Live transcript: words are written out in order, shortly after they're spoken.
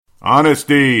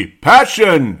Honesty,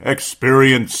 passion,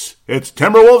 experience. It's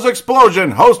Timberwolves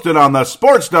Explosion, hosted on the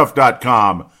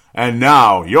sportstuff.com. And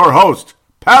now, your host,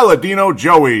 Paladino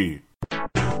Joey.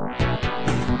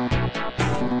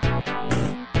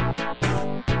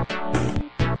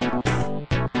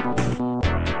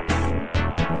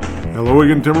 Hello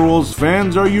again, Timberwolves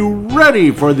fans. Are you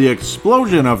ready for the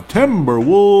explosion of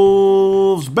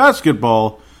Timberwolves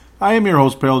basketball? I am your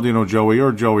host, Paladino Joey,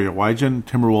 or Joey at Wygen.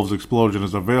 Timberwolves Explosion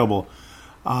is available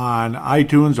on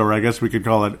iTunes, or I guess we could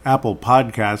call it Apple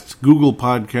Podcasts, Google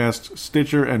Podcasts,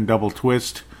 Stitcher, and Double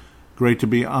Twist. Great to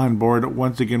be on board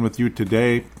once again with you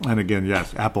today. And again,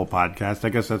 yes, Apple Podcasts. I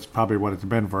guess that's probably what it's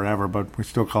been forever, but we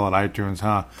still call it iTunes,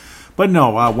 huh? But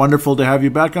no, wonderful to have you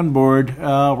back on board.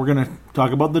 We're going to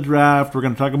talk about the draft. We're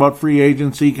going to talk about free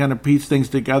agency, kind of piece things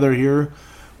together here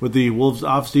with the Wolves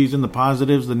offseason, the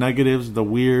positives, the negatives, the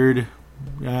weird,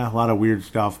 a lot of weird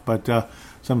stuff. But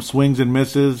some swings and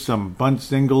misses, some bunt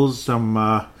singles, some,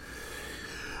 I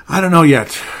don't know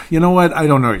yet. You know what? I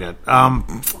don't know yet.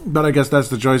 But I guess that's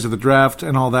the joys of the draft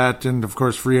and all that. And, of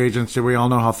course, free agency. We all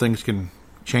know how things can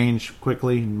change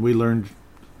quickly. And we learned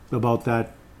about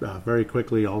that very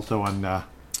quickly also on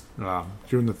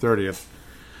June the 30th.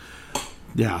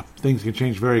 Yeah, things can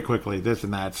change very quickly, this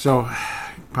and that. So,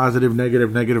 positive,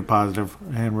 negative, negative, positive.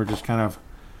 And we're just going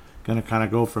to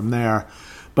go from there.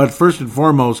 But first and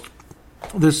foremost,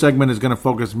 this segment is going to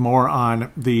focus more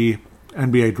on the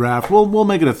NBA draft. We'll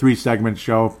make it a 3-segment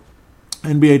show.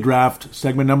 NBA draft,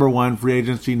 segment number 1, free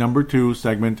agency number 2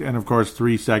 segment, and of course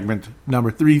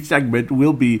number 3 segment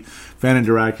will be fan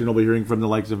interaction. We'll be hearing from the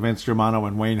likes of Vince Germano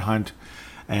and Wayne Hunt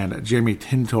and Jamie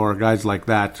Tintor, guys like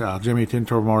that. Jamie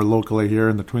Tintor more locally here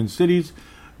in the Twin Cities.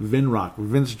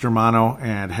 Vince Germano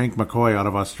and Hank McCoy out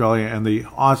of Australia, and the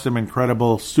awesome,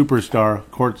 incredible, superstar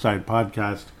Courtside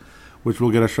podcast, which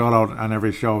we'll get a shout out on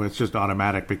every show. It's just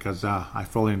automatic because I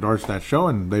fully endorse that show,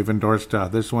 and they've endorsed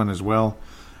this one as well.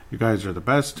 You guys are the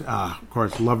best. Of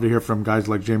course, love to hear from guys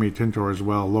like Jamie Tintor as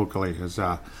well locally. Because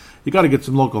you got to get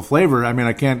some local flavor. I mean,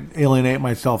 I can't alienate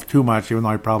myself too much, even though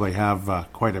I probably have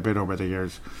quite a bit over the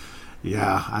years.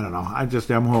 Yeah, I don't know. I just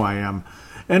am who I am.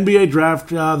 NBA draft,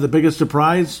 the biggest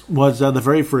surprise was the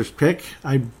very first pick.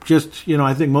 I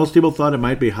think most people thought it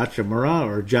might be Hachimura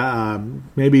or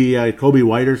maybe Kobe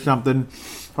White or something,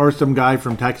 or some guy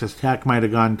from Texas Tech might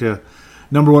have gone to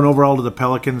number 1 overall to the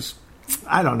Pelicans.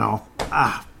 I don't know.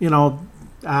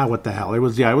 What the hell? It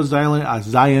was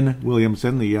Zion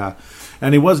Williamson,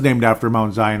 and he was named after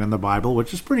Mount Zion in the Bible,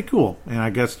 which is pretty cool. And I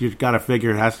guess you've got to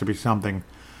figure it has to be something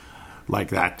like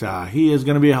that. He is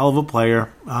going to be a hell of a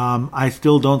player. I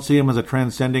still don't see him as a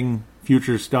transcending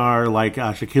future star like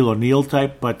Shaquille O'Neal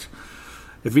type, but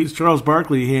if he's Charles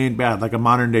Barkley, he ain't bad, like a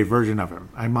modern-day version of him.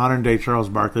 A modern-day Charles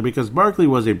Barkley, because Barkley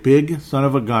was a big son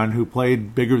of a gun who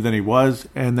played bigger than he was,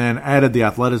 and then added the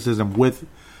athleticism with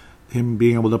him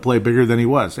being able to play bigger than he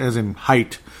was, as in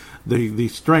height. The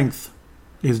strength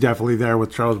is definitely there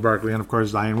with Charles Barkley and, of course,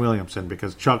 Zion Williamson,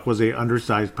 because Chuck was a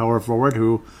undersized power forward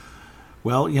who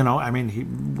had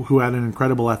an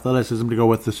incredible athleticism to go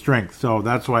with the strength. So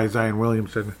that's why Zion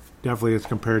Williamson definitely is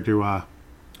compared to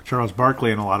Charles Barkley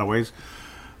in a lot of ways.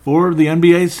 For the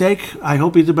NBA's sake, I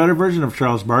hope he's a better version of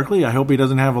Charles Barkley. I hope he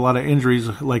doesn't have a lot of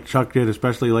injuries like Chuck did,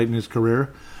 especially late in his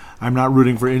career. I'm not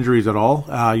rooting for injuries at all.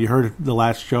 You heard the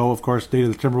last show, of course, State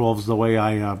of the Timberwolves, the way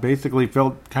I basically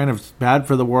felt kind of bad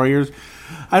for the Warriors.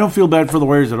 I don't feel bad for the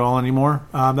Warriors at all anymore.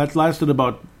 That lasted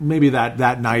about maybe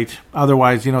that night.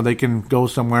 Otherwise, they can go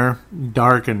somewhere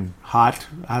dark and hot.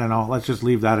 I don't know. Let's just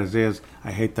leave that as is.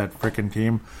 I hate that frickin'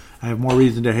 team. I have more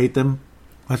reason to hate them.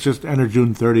 Let's just enter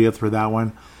June 30th for that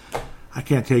one. I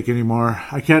can't take it anymore.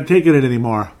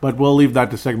 But we'll leave that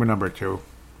to segment number 2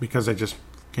 because I just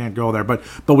can't go there. But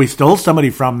we stole somebody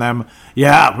from them.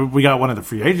 Yeah, we got one of the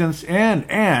free agents,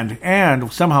 and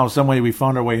somehow, some way we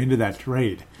found our way into that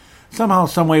trade. Somehow,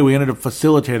 some way we ended up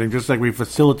facilitating, just like we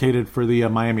facilitated for the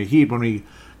Miami Heat when we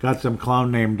got some clown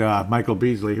named Michael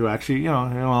Beasley, who actually,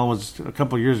 was a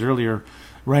couple of years earlier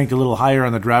ranked a little higher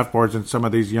on the draft boards than some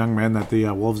of these young men that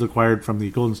the Wolves acquired from the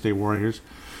Golden State Warriors.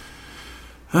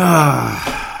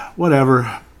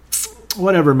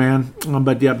 Whatever, man.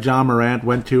 But yep, John Morant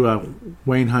went to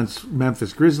Wayne Hunt's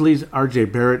Memphis Grizzlies. R.J.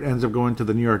 Barrett ends up going to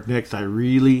the New York Knicks. I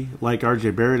really like R.J.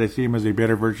 Barrett. I see him as a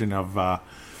better version of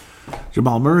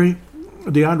Jamal Murray.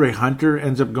 DeAndre Hunter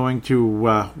ends up going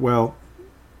to,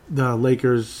 the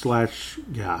Lakers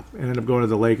ended up going to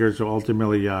the Lakers, who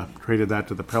ultimately traded that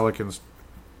to the Pelicans,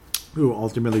 who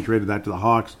ultimately traded that to the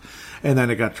Hawks. And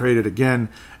then it got traded again,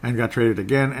 and got traded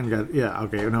again, and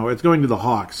it's going to the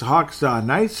Hawks. Hawks,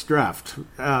 nice draft.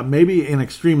 Maybe an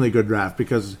extremely good draft,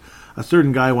 because A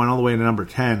certain guy went all the way to number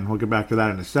 10. We'll get back to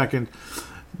that in a second.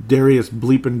 Darius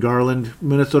Bleepin Garland.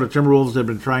 Minnesota Timberwolves have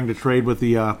been trying to trade with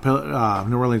the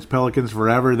New Orleans Pelicans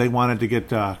forever. They wanted to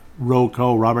get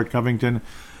Robert Covington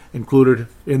included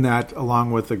in that,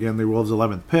 along with, again, the Wolves'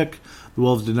 11th pick. The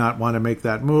Wolves did not want to make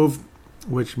that move,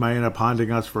 which might end up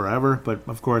haunting us forever. But,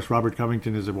 of course, Robert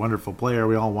Covington is a wonderful player.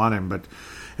 We all want him. But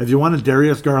if you wanted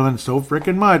Darius Garland so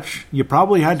freaking much, you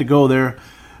probably had to go there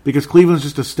because Cleveland's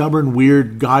just a stubborn,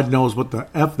 weird, God knows what the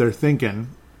F they're thinking.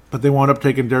 But they wound up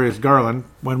taking Darius Garland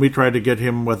when we tried to get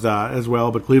him with as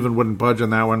well, but Cleveland wouldn't budge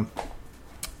on that one.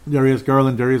 Darius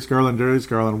Garland.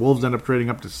 Wolves end up trading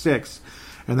up to 6,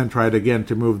 and then tried again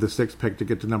to move the 6th pick to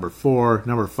get to number 4,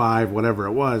 number 5, whatever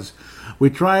it was. We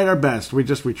tried our best. We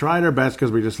tried our best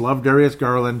because we just love Darius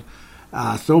Garland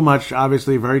so much.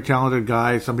 Obviously, very talented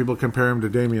guy. Some people compare him to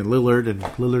Damian Lillard, and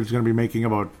Lillard's going to be making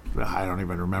about, I don't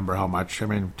even remember how much. I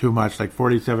mean, too much, like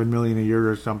 $47 million a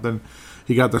year or something.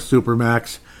 He got the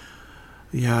Supermax.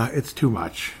 Yeah, it's too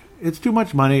much. It's too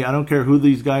much money. I don't care who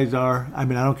these guys are. I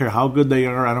mean, I don't care how good they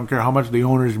are. I don't care how much the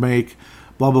owners make.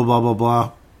 Blah, blah, blah, blah,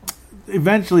 blah.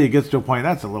 Eventually, it gets to a point,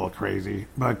 that's a little crazy.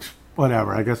 But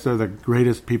whatever. I guess they're the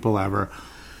greatest people ever.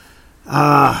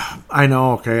 I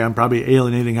know, okay, I'm probably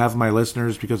alienating half of my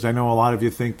listeners because I know a lot of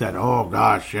you think that, oh,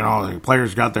 gosh, the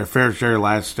players got their fair share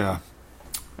last, lockout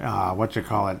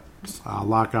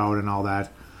and all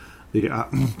that. The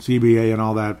CBA and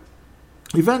all that.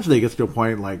 Eventually it gets to a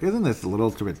point like, isn't this a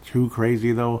little bit too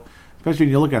crazy, though? Especially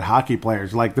when you look at hockey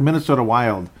players. Like the Minnesota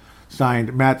Wild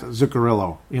signed Matt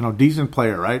Zuccarello. Decent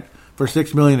player, right? For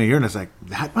 $6 million a year. And it's like,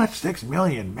 that much? $6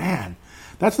 million? Man.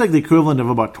 That's like the equivalent of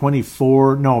about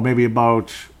 24, no, maybe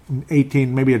about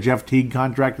 18, maybe a Jeff Teague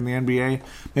contract in the NBA.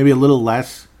 Maybe a little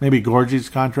less. Maybe Gorgie's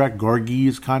contract.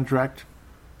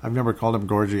 I've never called him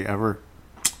Gorgie ever.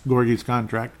 Gorgie's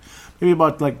contract. Maybe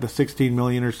about like the 16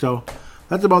 million or so.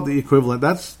 That's about the equivalent.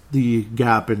 That's the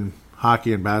gap in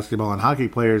hockey and basketball. And hockey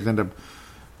players end up,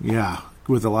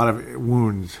 with a lot of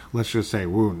wounds. Let's just say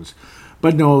wounds.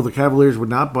 But no, the Cavaliers would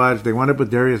not budge. They wound up with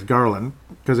Darius Garland.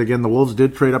 Because, again, the Wolves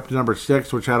did trade up to number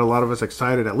 6, which had a lot of us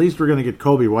excited. At least we're going to get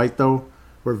Kobe White, though.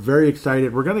 We're very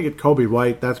excited. We're going to get Kobe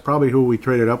White. That's probably who we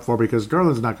traded up for because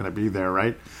Garland's not going to be there,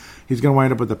 right? He's going to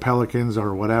wind up with the Pelicans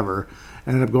or whatever.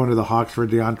 Ended up going to the Hawks for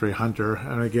DeAndre Hunter.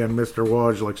 And again, Mr.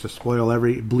 Woj likes to spoil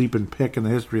every bleeping pick in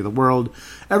the history of the world.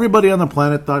 Everybody on the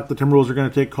planet thought the Timberwolves were going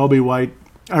to take Kobe White.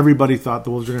 Everybody thought the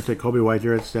Wolves were going to take Kobe White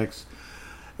here at 6.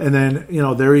 And then,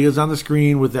 there he is on the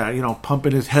screen with that,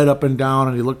 pumping his head up and down,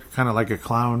 and he looked kind of like a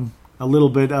clown a little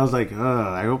bit. I was like,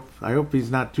 I hope he's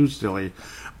not too silly.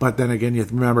 But then again, you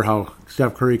remember how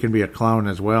Steph Curry can be a clown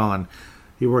as well, and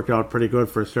he worked out pretty good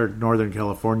for a certain Northern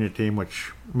California team,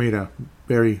 which made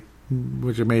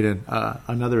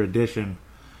another addition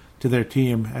to their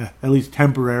team, at least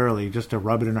temporarily, just to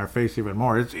rub it in our face even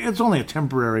more. It's only a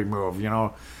temporary move,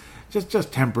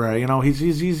 just temporary.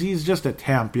 He's just a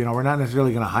temp. We're not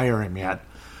necessarily going to hire him yet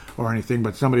or anything,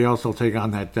 but somebody else will take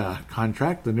on that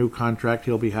contract, the new contract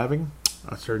he'll be having.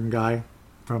 A certain guy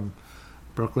from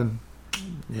Brooklyn,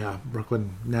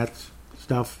 Brooklyn Nets,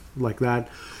 stuff like that.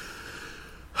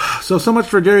 So much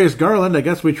for Darius Garland. I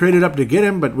guess we traded up to get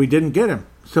him, but we didn't get him.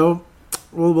 So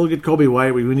we'll get Kobe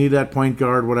White. We need that point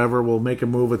guard, whatever. We'll make a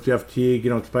move with Jeff Teague,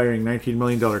 expiring $19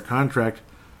 million contract.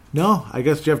 No, I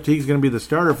guess Jeff Teague's going to be the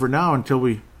starter for now until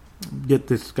we get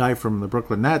this guy from the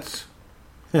Brooklyn Nets.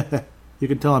 You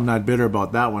can tell I'm not bitter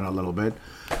about that one a little bit.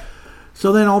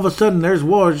 So then all of a sudden, there's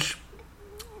Woj.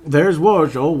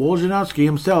 Wojnarowski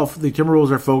himself. The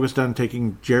Timberwolves are focused on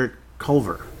taking Jarrett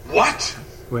Culver. What?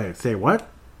 Wait, say what?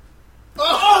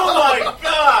 Oh my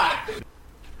God!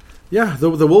 Yeah,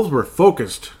 the Wolves were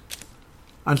focused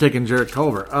on taking Jarrett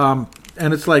Culver.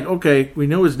 And it's like, okay, we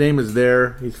know his name is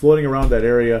there. He's floating around that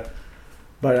area.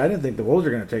 But I didn't think the Wolves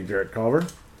were going to take Jarrett Culver.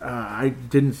 I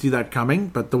didn't see that coming,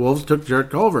 but the Wolves took Jarrett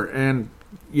Culver. And,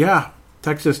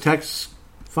 Texas Tech's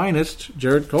finest,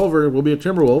 Jarrett Culver, will be a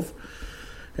Timberwolf.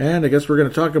 And I guess we're going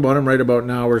to talk about him right about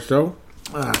now or so.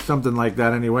 Something like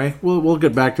that anyway. We'll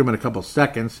get back to him in a couple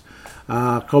seconds.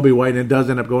 Kobe White does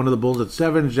end up going to the Bulls at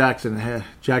 7.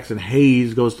 Jackson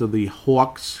Hayes goes to the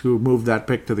Hawks, who moved that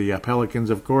pick to the Pelicans,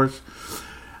 of course.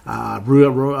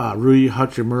 Rui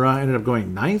Hachimura ended up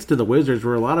going 9th to the Wizards,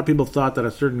 where a lot of people thought that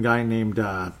a certain guy named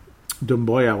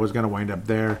Doumbouya was going to wind up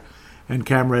there. And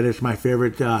Cam Reddish, my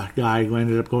favorite guy, who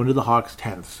ended up going to the Hawks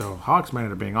 10th. So Hawks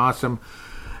ended up being awesome.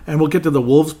 And we'll get to the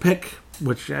Wolves pick,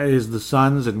 which is the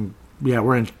Suns, and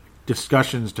we're in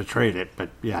discussions to trade it, but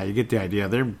you get the idea.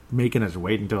 They're making us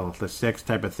wait until the 6th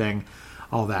type of thing.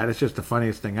 all that. It's just the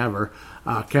funniest thing ever.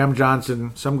 Cam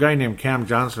Johnson, some guy named Cam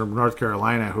Johnson from North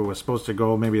Carolina who was supposed to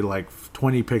go maybe like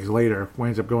 20 picks later,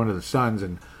 winds up going to the Suns.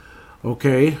 And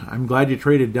okay, I'm glad you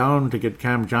traded down to get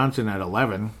Cam Johnson at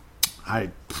 11.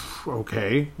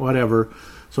 Okay, whatever.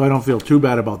 So I don't feel too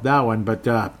bad about that one. But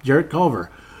Jarrett Culver,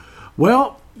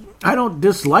 well, I don't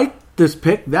dislike this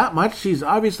pick that much. He's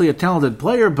obviously a talented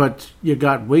player, but you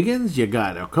got Wiggins, you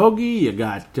got Okogie, you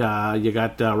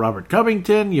got Robert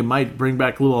Covington. You might bring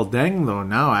back Luol Deng, though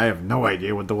now I have no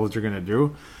idea what the Wolves are going to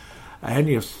do. And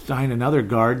you sign another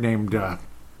guard named.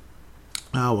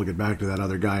 We'll get back to that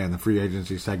other guy in the free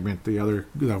agency segment. The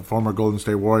former Golden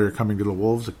State Warrior coming to the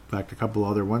Wolves. In fact, a couple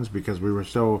other ones because they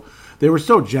were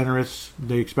so generous.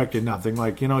 They expected nothing.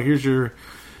 Like, here's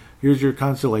your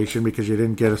consolation because you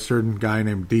didn't get a certain guy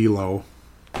named D'Lo,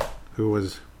 who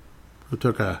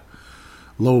took a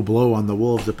low blow on the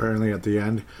Wolves apparently at the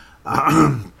end.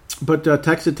 But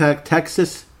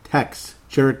Texas Tech's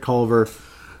Jarrett Culver,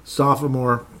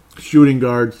 sophomore, shooting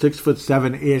guard,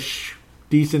 6'7"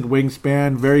 decent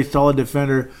wingspan, very solid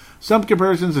defender. Some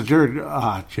comparisons to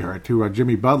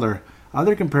Jimmy Butler.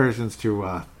 Other comparisons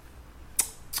to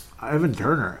Evan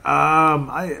Turner.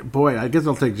 I guess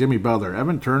I'll take Jimmy Butler.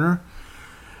 Evan Turner.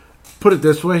 Put it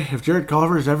this way: if Jarrett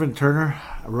Culver is Evan Turner,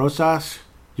 Rosas,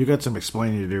 you got some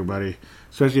explaining to do, buddy.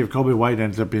 Especially if Kobe White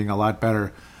ends up being a lot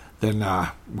better than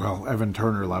Evan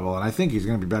Turner level, and I think he's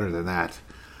going to be better than that.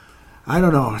 I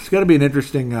don't know. It's got to be an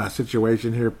interesting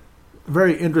situation here.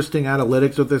 Very interesting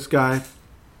analytics with this guy.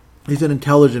 He's an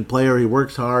intelligent player. He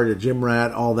works hard, a gym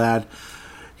rat, all that.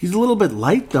 He's a little bit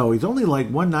light, though. He's only like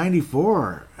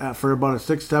 194 for about a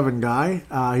 6'7" guy.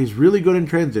 He's really good in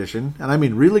transition, and I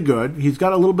mean really good. He's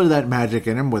got a little bit of that magic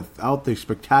in him without the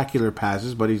spectacular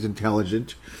passes, but he's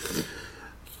intelligent.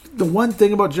 The one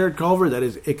thing about Jarrett Culver that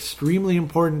is extremely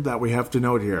important that we have to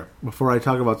note here, before I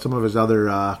talk about some of his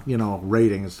other,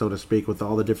 ratings, so to speak, with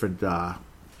all the different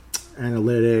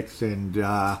analytics and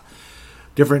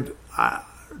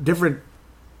different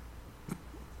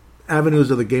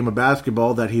avenues of the game of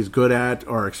basketball that he's good at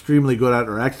or extremely good at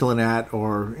or excellent at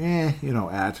or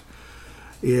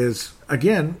is,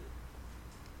 again,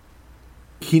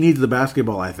 he needs the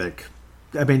basketball, I think.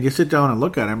 I mean, you sit down and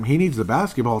look at him, he needs the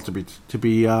basketball to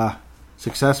be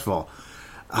successful.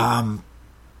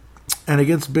 And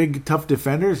against big, tough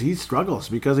defenders, he struggles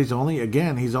because he's only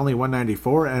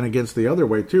 194, and against the other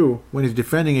way, too. When he's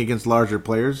defending against larger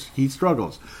players, he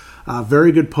struggles.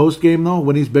 Very good post game, though,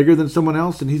 when he's bigger than someone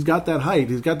else, and he's got that height.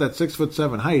 He's got that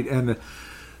 6'7" height. And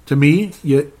to me,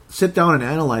 you sit down and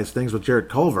analyze things with Jarrett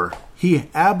Culver, he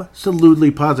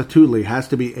absolutely, positively has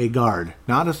to be a guard.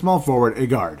 Not a small forward, a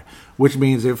guard. Which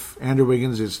means if Andrew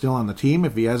Wiggins is still on the team,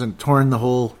 if he hasn't torn the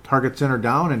whole target center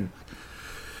down and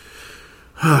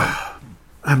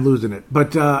I'm losing it.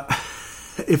 But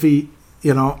if he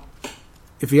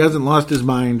hasn't lost his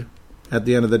mind at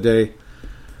the end of the day,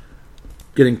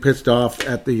 getting pissed off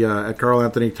at Karl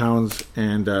Anthony Towns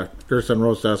and Gerson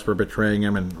Rosas for betraying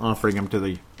him and offering him to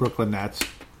the Brooklyn Nets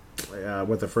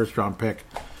with a first-round pick,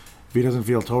 if he doesn't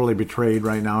feel totally betrayed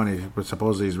right now and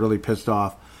he's really pissed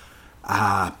off,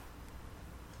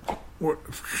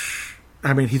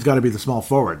 he's got to be the small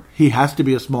forward. He has to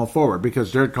be a small forward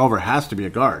because Jarrett Culver has to be a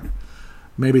guard.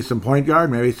 Maybe some point guard,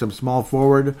 maybe some small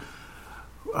forward.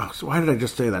 So why did I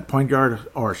just say that? Point guard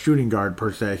or shooting guard,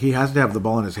 per se. He has to have the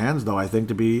ball in his hands, though, I think,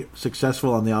 to be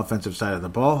successful on the offensive side of the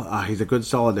ball. He's a good,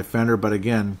 solid defender, but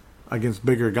again, against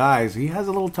bigger guys, he has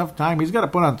a little tough time. He's got to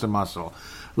put on some muscle.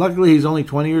 Luckily, he's only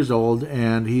 20 years old,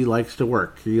 and he likes to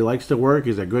work. He's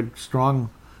a good, strong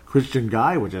Christian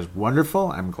guy, which is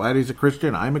wonderful. I'm glad he's a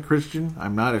Christian. I'm a Christian.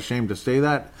 I'm not ashamed to say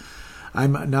that.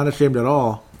 I'm not ashamed at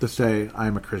all to say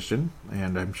I'm a Christian,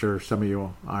 and I'm sure some of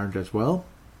you aren't as well.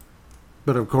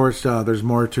 But of course, there's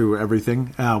more to everything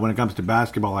when it comes to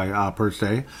basketball, per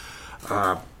se.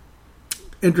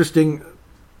 Interesting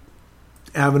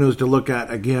avenues to look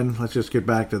at. Again, let's just get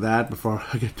back to that before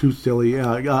I get too silly.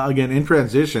 Again, in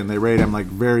transition, they rate him like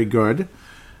very good.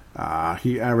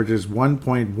 He averages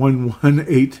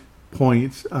 1.118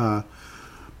 points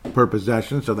per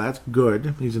possession, so that's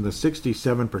good. He's in the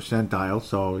 67th percentile,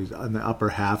 so he's in the upper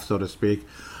half, so to speak.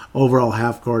 Overall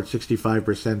half court, 65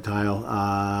 percentile,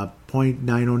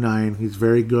 .909. He's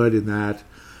very good in that.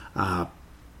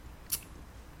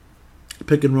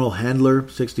 Pick and roll handler,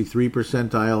 63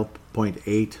 percentile,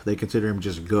 .8. They consider him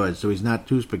just good, so he's not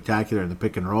too spectacular in the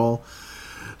pick and roll.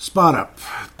 Spot up,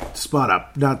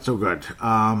 not so good.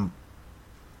 And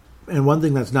one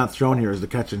thing that's not thrown here is the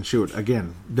catch and shoot.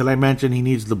 Again, did I mention he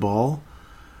needs the ball?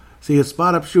 See, his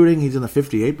spot up shooting, he's in the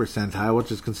 58th percentile,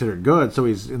 which is considered good, so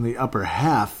he's in the upper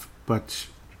half, but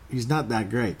he's not that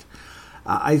great.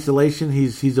 Isolation,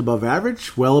 he's above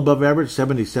average, well above average,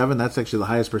 77. That's actually the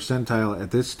highest percentile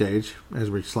at this stage as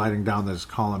we're sliding down this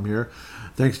column here,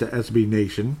 thanks to SB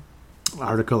Nation.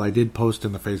 Article I did post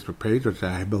in the Facebook page, which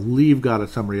I believe got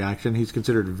some reaction. He's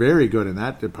considered very good in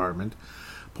that department,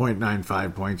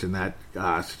 0.95 points in that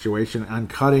situation. On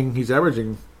cutting, he's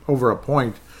averaging over a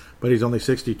point, but he's only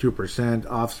 62%.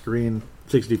 Off screen,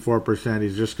 64%.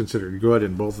 He's just considered good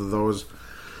in both of those.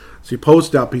 So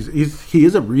post up, he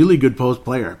is a really good post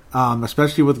player,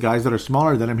 especially with guys that are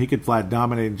smaller than him. He could flat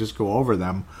dominate and just go over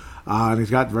them. And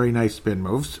he's got very nice spin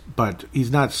moves, but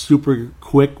he's not super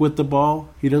quick with the ball.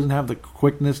 He doesn't have the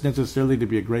quickness necessarily to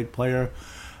be a great player.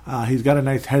 He's got a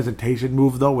nice hesitation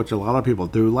move, though, which a lot of people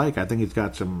do like. I think he's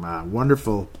got some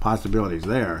wonderful possibilities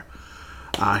there.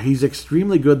 He's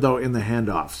extremely good, though, in the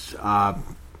handoffs,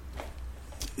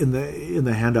 in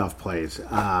the handoff plays.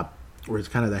 Where it's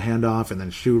kind of the handoff and then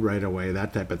shoot right away,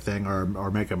 that type of thing, or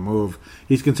make a move.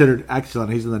 He's considered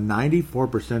excellent. He's in the 94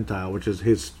 percentile, which is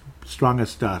his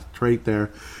strongest trait there.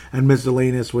 And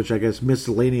miscellaneous, which I guess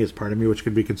miscellaneous part of me, which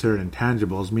could be considered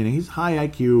intangibles, meaning he's high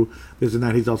IQ, this and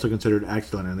that. He's also considered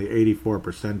excellent in the 84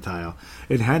 percentile.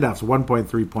 In handoffs,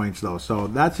 1.3 points, though. So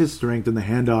that's his strength in the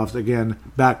handoffs. Again,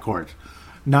 backcourt.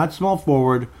 Not small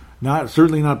forward,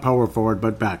 certainly not power forward,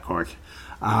 but backcourt.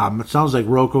 It sounds like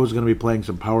Rocco is going to be playing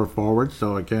some power forward,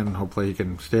 so again, hopefully he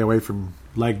can stay away from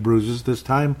leg bruises this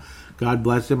time. God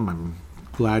bless him. I'm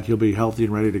glad he'll be healthy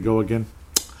and ready to go again.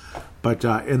 But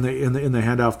in the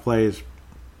handoff plays,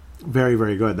 very,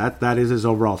 very good. That is his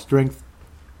overall strength.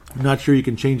 I'm not sure you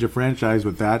can change a franchise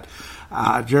with that.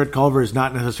 Jarrett Culver is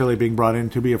not necessarily being brought in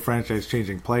to be a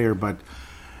franchise-changing player, but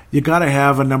you got to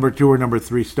have a number 2 or number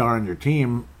 3 star on your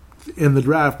team in the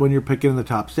draft when you're picking in the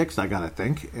top 6. I got to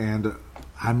think, and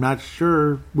I'm not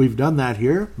sure we've done that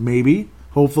here. Maybe,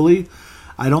 hopefully.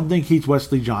 I don't think he's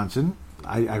Wesley Johnson.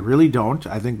 I really don't.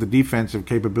 I think the defensive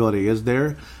capability is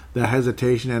there. The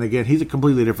hesitation, and again, he's a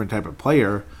completely different type of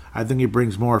player. I think he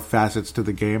brings more facets to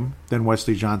the game than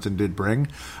Wesley Johnson did bring.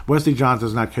 Wesley Johnson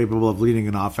is not capable of leading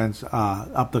an offense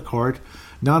up the court,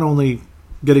 not only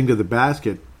getting to the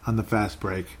basket on the fast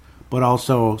break, but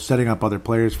also setting up other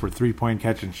players for three-point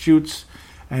catch and shoots,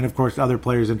 and, of course, other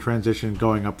players in transition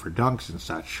going up for dunks and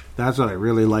such. That's what I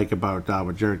really like about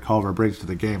what Jarrett Culver brings to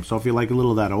the game. So if you like a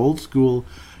little of that old-school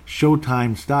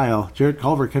Showtime style, Jarrett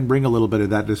Culver can bring a little bit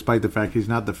of that, despite the fact he's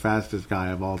not the fastest guy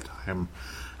of all time.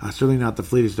 Certainly not the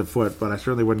fleetest of foot, but I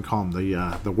certainly wouldn't call him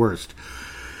the worst.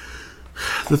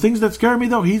 The things that scare me,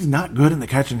 though, he's not good in the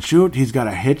catch and shoot. He's got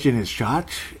a hitch in his shot.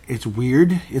 It's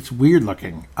weird. It's weird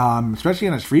looking, especially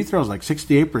on his free throws, like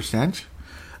 68%.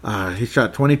 He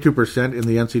shot 22% in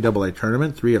the NCAA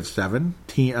tournament, 3 of 7.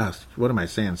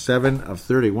 7 of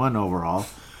 31 overall.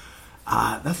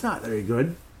 That's not very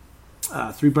good.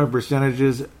 3-point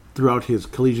percentages throughout his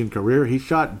collegiate career. He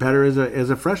shot better as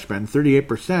a freshman,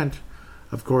 38%.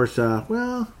 Of course,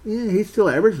 he still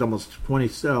averaged almost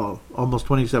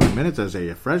 27 minutes as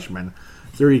a freshman,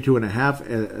 32.5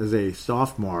 as a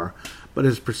sophomore, but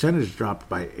his percentage dropped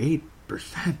by 8%.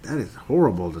 That is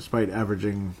horrible, despite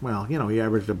averaging, he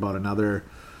averaged about another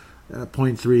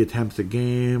 0.3 attempts a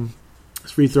game.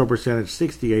 His free throw percentage,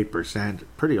 68%.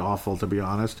 Pretty awful, to be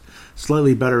honest.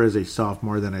 Slightly better as a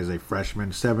sophomore than as a freshman,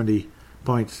 70.7%,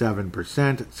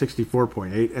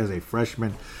 64.8 as a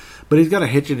freshman. But he's got a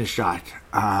hitch in his shot.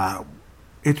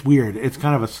 It's weird. It's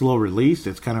kind of a slow release.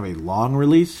 It's kind of a long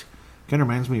release. Kind of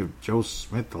reminds me of Joe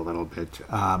Smith a little bit.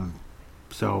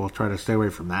 So we'll try to stay away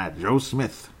from that. Joe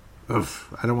Smith.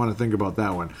 Oof, I don't want to think about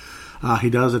that one. He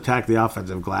does attack the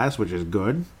offensive glass, which is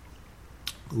good.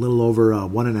 A little over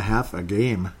 1.5 a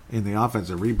game in the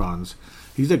offensive rebounds.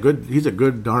 He's a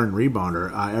good darn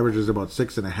rebounder. Averages about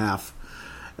 6.5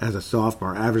 as a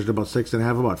sophomore. Averaged about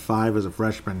 6.5, about 5 as a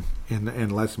freshman in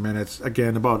less minutes.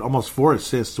 Again, about almost 4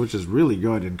 assists, which is really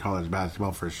good in college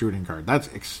basketball for a shooting guard. That's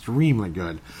extremely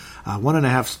good.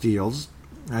 1.5 steals.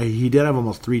 He did have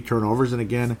almost 3 turnovers, and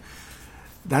again,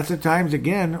 that's at times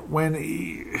again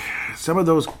when some of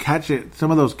those catch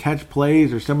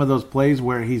plays, or some of those plays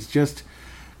where he's just,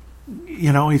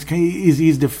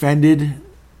 he's defended.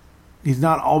 He's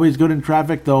not always good in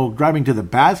traffic, though. Driving to the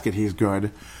basket, he's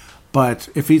good. But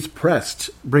if he's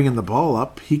pressed, bringing the ball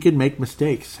up, he can make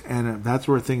mistakes, and that's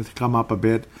where things come up a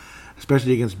bit,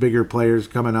 especially against bigger players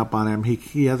coming up on him.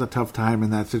 He has a tough time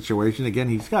in that situation. Again,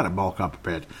 he's got to bulk up a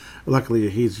bit. Luckily,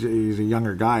 he's a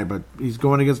younger guy, but he's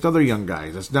going against other young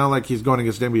guys. It's not like he's going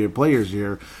against NBA players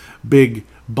here, big,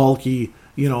 bulky,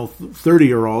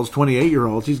 30-year-olds,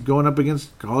 28-year-olds. He's going up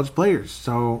against college players.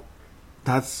 So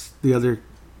that's the other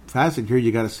facet here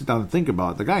you got to sit down and think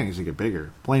about. The guy needs to get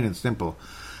bigger, plain and simple.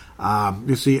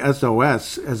 You see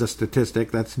SOS as a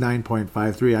statistic, that's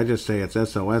 9.53. I just say it's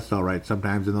SOS all right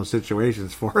sometimes in those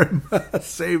situations for him.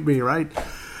 Save me, right?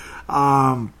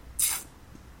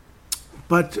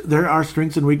 But there are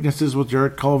strengths and weaknesses with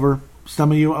Jarrett Culver.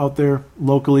 Some of you out there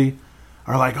locally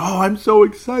are like, "Oh, I'm so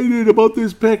excited about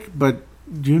this pick," but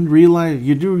do you realize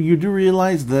you do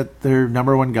realize that their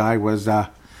number one guy was the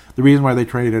reason why they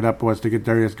traded up was to get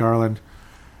Darius Garland.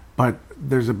 But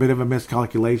there's a bit of a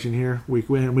miscalculation here. We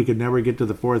could never get to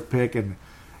the fourth pick, and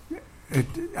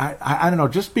I don't know.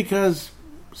 Just because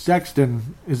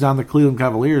Sexton is on the Cleveland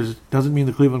Cavaliers doesn't mean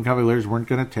the Cleveland Cavaliers weren't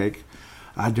going to take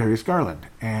Darius Garland,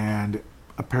 and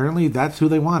apparently that's who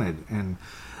they wanted. And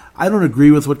I don't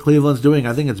agree with what Cleveland's doing.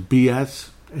 I think it's BS.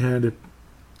 And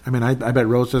I mean, I bet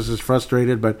Rosas is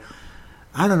frustrated, but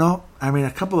I don't know. I mean,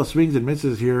 a couple of swings and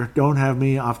misses here don't have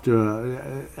me off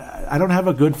to. I don't have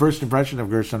a good first impression of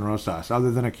Gerson Rosas,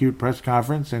 other than a cute press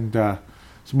conference and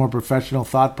some more professional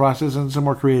thought process and some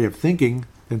more creative thinking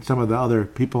than some of the other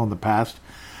people in the past.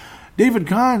 David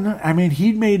Kahn, I mean,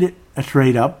 he made a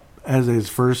trade up as his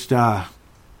first.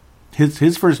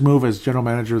 His first move as general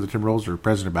manager of the Timberwolves or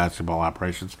president of basketball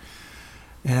operations.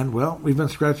 And, well, we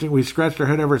scratched our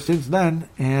head ever since then.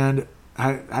 And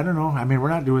I don't know. I mean, we're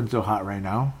not doing so hot right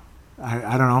now.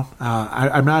 I don't know.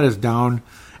 I'm not as down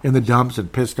in the dumps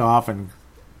and pissed off and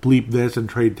bleep this and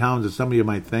trade Towns as some of you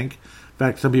might think. In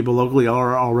fact, some people locally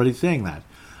are already saying that.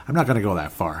 I'm not going to go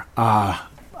that far.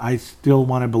 I still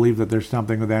want to believe that there's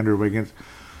something with Andrew Wiggins.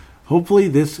 Hopefully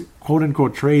this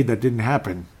quote-unquote trade that didn't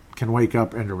happen can wake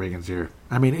up Andrew Wiggins here.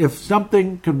 I mean, if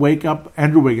something could wake up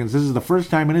Andrew Wiggins, this is the first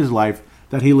time in his life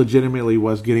that he legitimately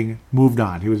was getting moved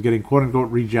on. He was getting quote-unquote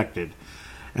rejected.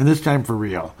 And this time for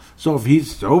real. So if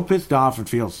he's so pissed off and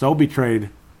feels so betrayed,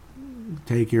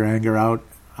 take your anger out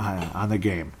on the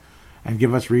game and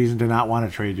give us reason to not want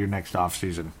to trade you next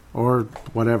offseason or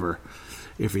whatever,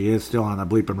 if he is still on the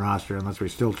bleeping roster, unless we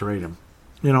still trade him.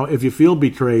 You know, if you feel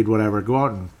betrayed, whatever, go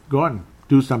out and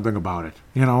do something about it.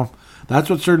 You know, that's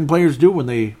what certain players do when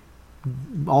they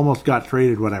almost got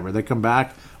traded, whatever. They come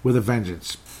back with a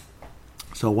vengeance.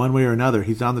 So one way or another,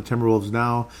 he's on the Timberwolves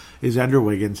now, is Andrew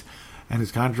Wiggins, and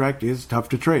his contract is tough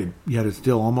to trade. Yet it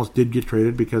still almost did get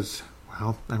traded because,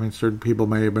 well, I mean, certain people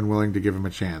may have been willing to give him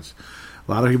a chance.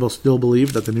 A lot of people still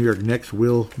believe that the New York Knicks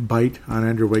will bite on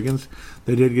Andrew Wiggins.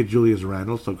 They did get Julius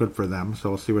Randle, so good for them. So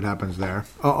we'll see what happens there.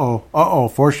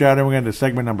 Foreshadowing into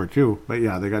segment number 2. But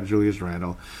yeah, they got Julius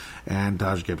Randle and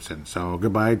Taj Gibson. So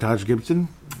goodbye, Taj Gibson,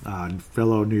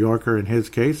 fellow New Yorker in his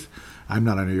case. I'm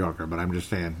not a New Yorker, but I'm just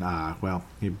saying,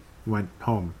 he went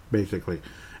home, basically.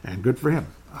 And good for him.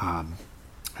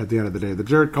 At the end of the day. The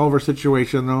Jarrett Culver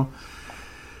situation, though,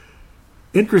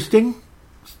 interesting.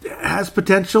 Has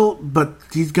potential, but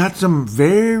he's got some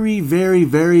very, very,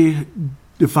 very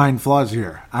defined flaws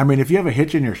here. I mean, if you have a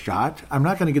hitch in your shot, I'm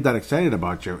not going to get that excited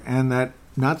about you. And that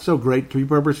not so great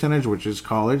three-point percentage, which is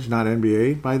college, not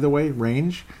NBA, by the way,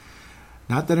 range,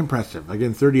 not that impressive.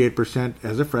 Again, 38%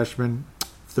 as a freshman,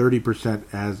 30%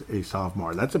 as a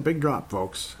sophomore. That's a big drop,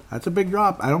 folks. That's a big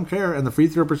drop. I don't care. And the free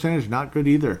throw percentage, not good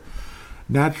either.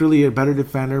 Naturally a better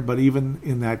defender, but even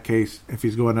in that case, if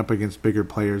he's going up against bigger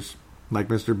players, like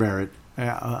Mr. Barrett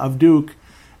of Duke,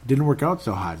 it didn't work out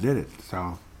so hot, did it? So,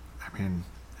 I mean,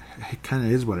 it kind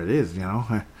of is what it is, you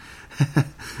know.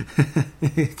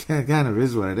 It kind of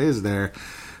is what it is there.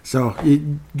 So,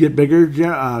 you get bigger,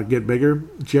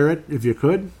 Jarrett, if you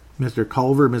could. Mr.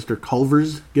 Culver, Mr.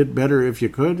 Culvers, get better if you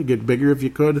could. Get bigger if you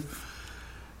could.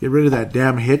 Get rid of that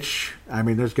damn hitch. I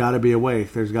mean, there's got to be a way.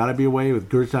 There's got to be a way with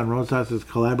Gerson Rosas'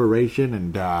 collaboration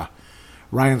and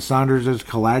Ryan Saunders'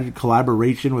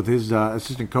 collaboration with his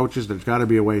assistant coaches. There's got to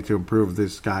be a way to improve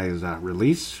this guy's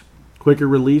release. Quicker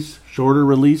release, shorter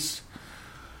release,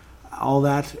 all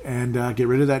that, and get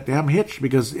rid of that damn hitch.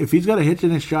 Because if he's got a hitch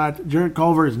in his shot, Jarrett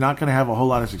Culver is not going to have a whole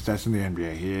lot of success in the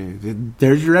NBA.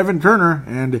 There's your Evan Turner.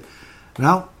 And,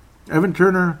 well, Evan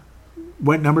Turner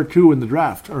went number 2 in the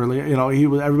draft early. You know,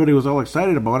 everybody was all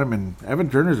excited about him, and Evan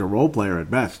Turner's a role player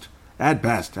at best. At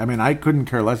best. I mean, I couldn't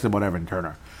care less about Evan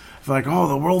Turner. If like, oh,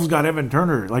 the world's got Evan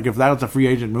Turner. Like, if that was a free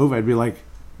agent move, I'd be like,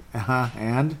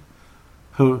 and?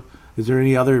 Who? Is there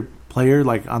any other player,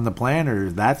 like, on the plan, or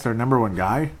that's our number one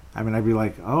guy? I mean, I'd be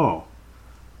like, oh,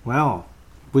 well,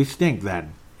 we stink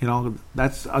then. You know,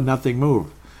 that's a nothing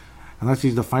move. Unless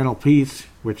he's the final piece,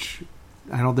 which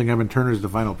I don't think Evan Turner's the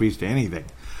final piece to anything.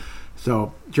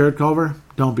 So, Jarrett Culver,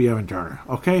 don't be Evan Turner,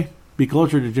 okay? Be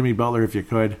closer to Jimmy Butler if you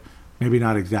could. Maybe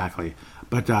not exactly.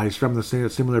 But he's from the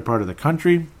similar part of the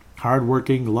country.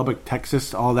 Hardworking, Lubbock,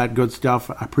 Texas, all that good stuff.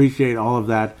 I appreciate all of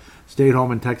that. Stayed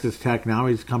home in Texas Tech. Now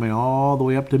he's coming all the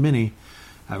way up to Mini.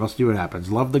 We'll see what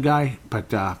happens. Love the guy,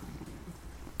 but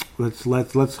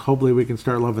Let's hopefully we can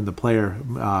start loving the player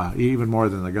even more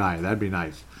than the guy. That'd be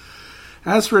nice.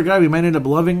 As for a guy we might end up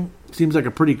loving, seems like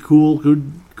a pretty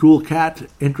cool cat,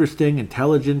 interesting,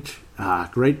 intelligent,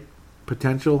 great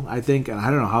potential, I think. And I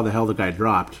don't know how the hell the guy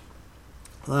dropped.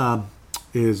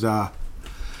 Is a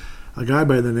guy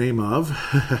by the name of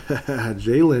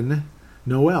Jaylen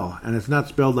Noel. And it's not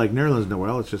spelled like Nerlens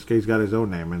Noel. It's just he's got his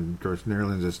own name. And, of course,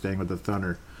 Nerlens is staying with the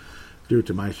Thunder due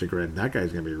to my chagrin. That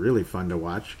guy's going to be really fun to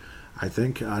watch, I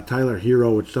think. Tyler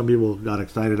Hero, which some people got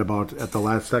excited about at the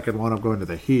last second, wound up going to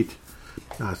the Heat.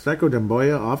 Sekou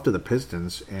Doumbouya off to the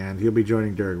Pistons, and he'll be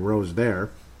joining Derrick Rose there.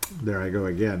 There I go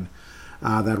again.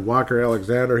 That Walker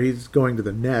Alexander, he's going to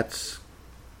the Nets.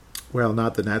 Well,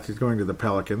 not the Nets. He's going to the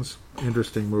Pelicans.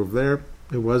 Interesting move there.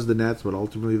 It was the Nets, but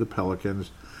ultimately the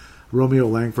Pelicans. Romeo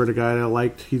Langford, a guy that I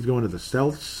liked. He's going to the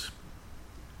Celtics.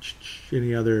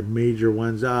 Any other major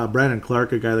ones? Brandon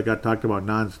Clark, a guy that got talked about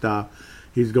nonstop.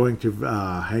 He's going to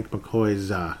Hank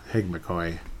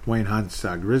McCoy, Wayne Hunt's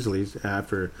Grizzlies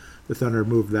after the Thunder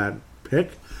moved that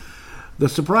pick. The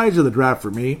surprise of the draft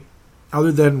for me,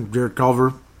 other than Jarrett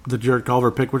Culver, the Jarrett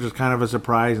Culver pick, which is kind of a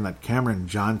surprise, and that Cameron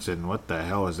Johnson, what the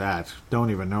hell is that?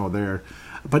 Don't even know there.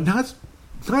 But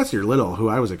Nasir Little, who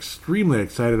I was extremely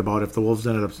excited about if the Wolves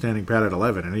ended up standing pat at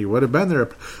 11, and he would have been there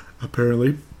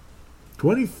apparently.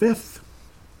 25th.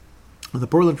 The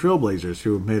Portland Trailblazers,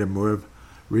 who made a move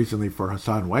recently for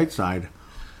Hassan Whiteside,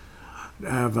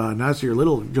 have Nasir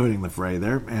Little joining the fray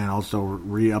there, and also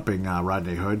re-upping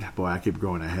Rodney Hood. Boy, I keep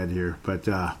going ahead here, but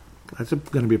that's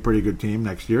going to be a pretty good team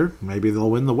next year. Maybe they'll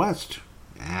win the West.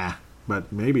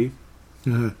 But maybe.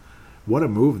 What a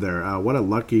move there! What a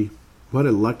lucky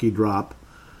drop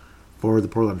for the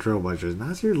Portland Trailblazers.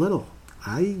 Nasir Little,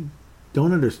 I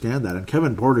don't understand that. And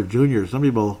Kevin Porter Jr., some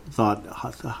people thought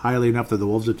highly enough that the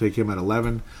Wolves would take him at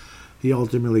 11. He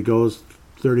ultimately goes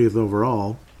 30th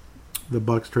overall. The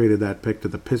Bucks traded that pick to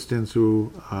the Pistons,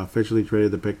 who officially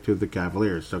traded the pick to the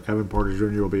Cavaliers. So Kevin Porter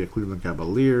Jr. will be a Cleveland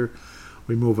Cavalier.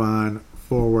 We move on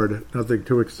forward. Nothing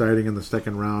too exciting in the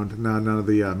second round. None of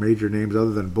the major names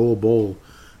other than Bull,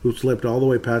 who slipped all the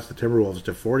way past the Timberwolves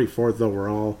to 44th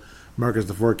overall. Marcus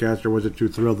the Forecaster wasn't too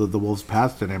thrilled that the Wolves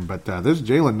passed at him. But this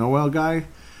Jaylen Noel guy,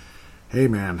 hey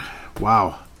man,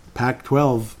 wow.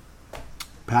 Pac-12,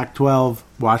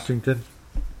 Washington.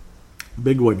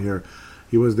 Big one here.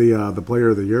 He was the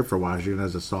player of the year for Washington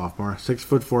as a sophomore.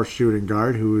 6'4" shooting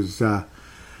guard who's got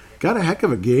a heck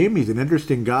of a game. He's an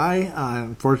interesting guy.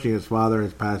 Unfortunately, his father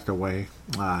has passed away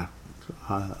a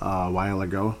while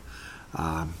ago.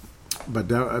 But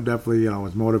definitely,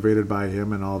 was motivated by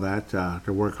him and all that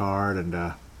to work hard. And,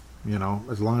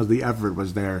 as long as the effort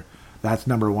was there, that's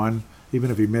number one.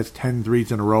 Even if he missed 10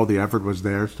 threes in a row, the effort was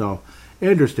there. So,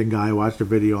 interesting guy. I watched a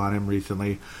video on him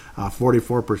recently.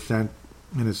 44%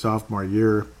 in his sophomore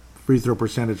year. Free throw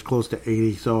percentage close to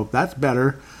 80. So, that's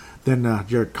better than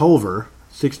Jarrett Culver.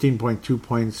 16.2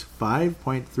 points,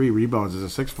 5.3 rebounds as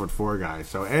a 6'4" guy.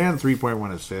 So, and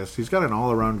 3.1 assists. He's got an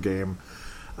all-around game.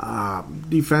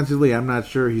 Defensively, I'm not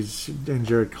sure he's in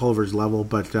Jarrett Culver's level,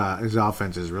 but his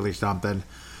offense is really something.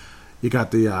 You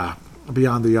got the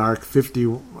beyond the arc, 50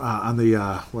 on the,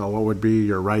 what would be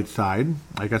your right side.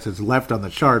 I guess it's left on the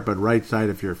chart, but right side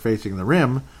if you're facing the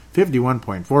rim,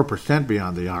 51.4%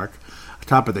 beyond the arc.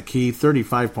 Top of the key,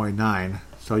 35.9.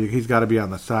 So he's got to be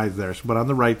on the sides there. But on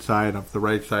the right side, of the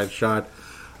right side shot,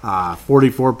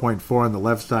 44.4 on the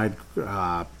left side.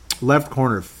 Left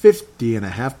corner,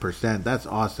 50.5%. That's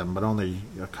awesome, but only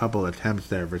a couple attempts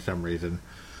there for some reason.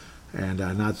 And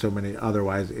not so many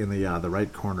otherwise in the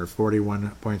right corner,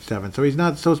 41.7. So he's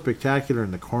not so spectacular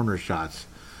in the corner shots.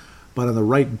 But on the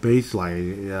right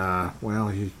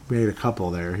baseline, he made a couple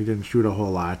there. He didn't shoot a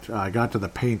whole lot. Got to the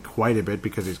paint quite a bit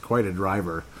because he's quite a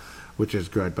driver, which is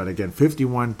good. But again,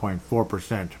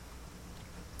 51.4%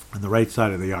 on the right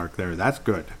side of the arc there. That's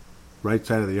good. Right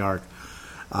side of the arc.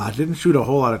 Didn't shoot a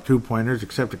whole lot of two-pointers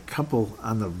except a couple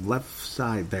on the left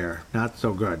side there. Not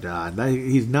so good.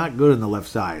 He's not good on the left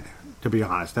side, to be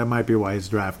honest. That might be why his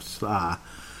draft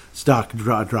stock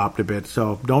dropped a bit.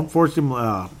 So don't force him.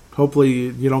 Hopefully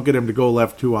you don't get him to go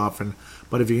left too often.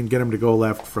 But if you can get him to go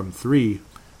left from 3,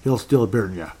 he'll still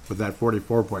burn you with that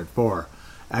 44.4.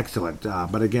 Excellent.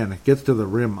 But again, it gets to the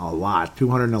rim a lot.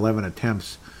 211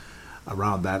 attempts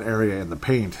around that area in the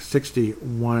paint,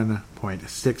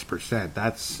 61.6%.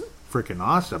 That's freaking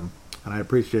awesome, and I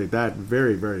appreciate that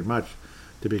very, very much,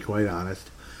 to be quite honest.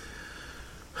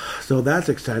 So that's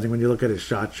exciting when you look at his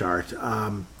shot chart.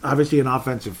 Obviously an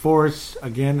offensive force,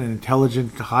 again, an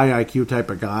intelligent, high IQ type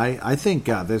of guy. I think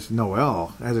this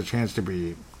Noel has a chance to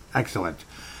be excellent.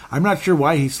 I'm not sure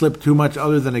why he slipped too much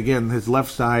other than, again, his left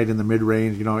side in the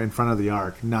mid-range, in front of the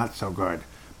arc. Not so good.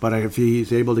 But if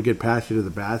he's able to get past you to the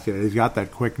basket, he's got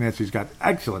that quickness. He's got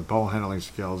excellent ball handling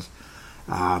skills.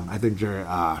 I think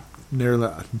Jalen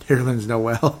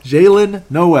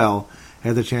Noel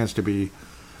has a chance to be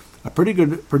a pretty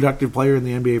good, productive player in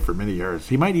the NBA for many years.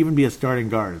 He might even be a starting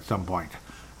guard at some point.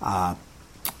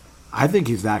 I think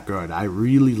he's that good. I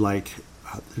really like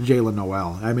Jalen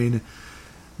Noel. I mean,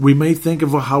 we may think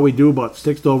of how we do about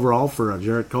 6th overall for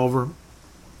Jarrett Culver,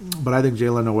 but I think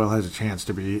Jalen Noel has a chance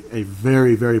to be a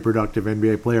very, very productive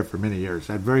NBA player for many years.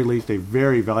 At very least, a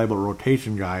very valuable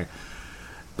rotation guy,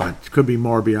 but could be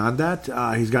more beyond that.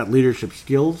 He's got leadership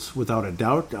skills, without a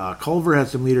doubt. Culver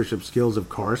has some leadership skills, of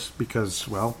course, because,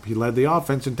 well, he led the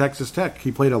offense in Texas Tech.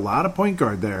 He played a lot of point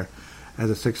guard there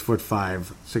as a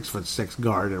 6'5", 6'6"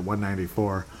 guard at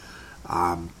 194.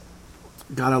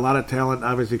 Got a lot of talent,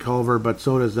 obviously, Culver, but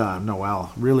so does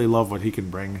Noel. Really love what he can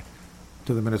bring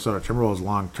to the Minnesota Timberwolves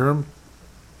long term.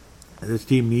 This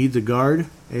team needs a guard,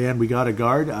 and we got a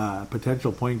guard,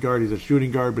 potential point guard. He's a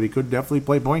shooting guard, but he could definitely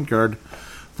play point guard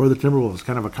for the Timberwolves.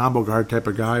 Kind of a combo guard type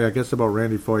of guy. I guess about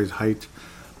Randy Foye's height,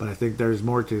 but I think there's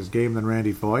more to his game than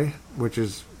Randy Foye, which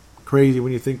is crazy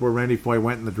when you think where Randy Foye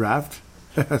went in the draft.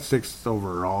 6th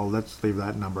overall. Let's leave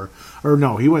that number. Or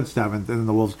no, he went 7th, and then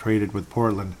the Wolves traded with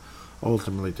Portland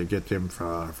ultimately to get him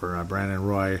for Brandon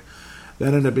Roy.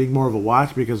 That ended up being more of a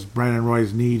watch because Brandon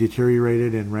Roy's knee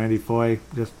deteriorated and Randy Foye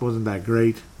just wasn't that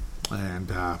great. And,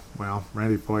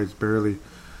 Randy Foye's barely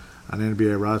on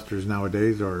NBA rosters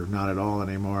nowadays, or not at all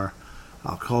anymore.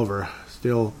 Culver,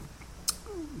 still,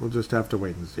 we'll just have to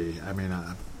wait and see. I mean,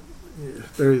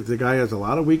 the guy has a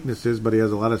lot of weaknesses, but he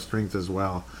has a lot of strengths as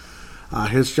well.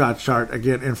 His shot chart,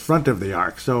 again, in front of the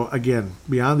arc. So, again,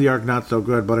 beyond the arc, not so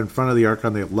good, but in front of the arc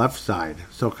on the left side.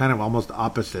 So, kind of almost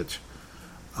opposite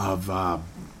of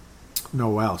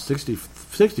Noel.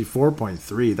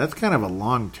 64.3. That's kind of a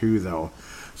long 2, though.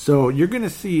 So, you're going to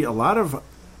see a lot of,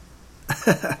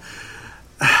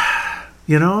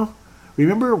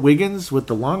 remember Wiggins with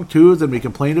the long 2s, and we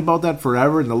complained about that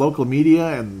forever, and the local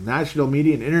media and national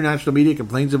media and international media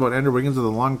complains about Andrew Wiggins with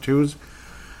the long 2s.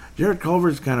 Jarrett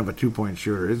Culver's kind of a 2-point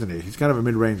shooter, isn't he? He's kind of a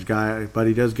mid-range guy, but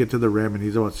he does get to the rim, and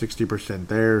he's about 60%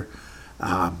 there.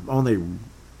 Only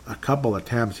a couple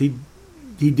attempts. He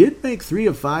did make 3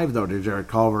 of 5, though, to Jarrett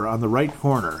Culver on the right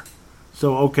corner.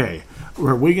 So, okay,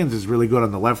 where Wiggins is really good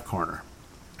on the left corner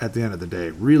at the end of the day.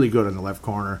 Really good on the left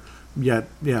corner. Yet,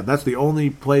 yeah, that's the only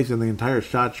place in the entire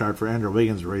shot chart for Andrew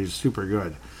Wiggins where he's super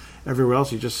good. Everywhere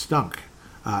else, he just stunk.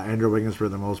 Andrew Wiggins for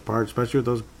the most part, especially with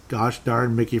those gosh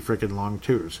darn Mickey frickin' long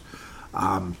 2s.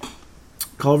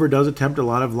 Culver does attempt a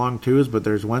lot of long 2s, but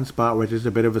there's one spot which is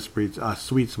a bit of a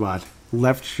sweet spot.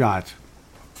 Left shot.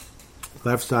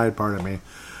 Left side, pardon me.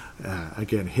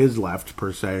 Again, his left,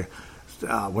 per se,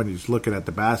 when he's looking at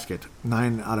the basket.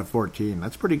 9 out of 14.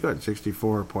 That's pretty good.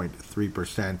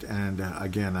 64.3%. And,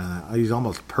 again, he's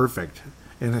almost perfect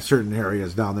in certain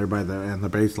areas down there in the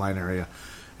baseline area.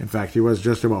 In fact, he was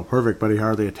just about perfect, but he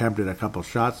hardly attempted a couple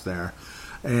shots there.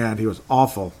 And he was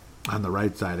awful on the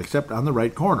right side, except on the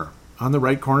right corner. On the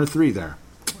right corner 3 there.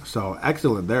 So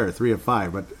excellent there, 3 of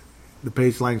 5. But the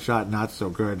baseline shot, not so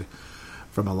good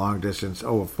from a long distance,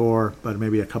 0 of 4. But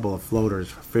maybe a couple of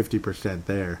floaters, 50%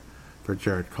 there for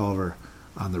Jarrett Culver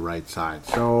on the right side.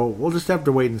 So we'll just have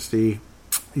to wait and see.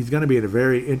 He's going to be a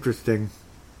very interesting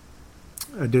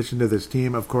addition to this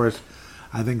team. Of course,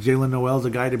 I think Jalen Noel's a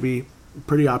guy to be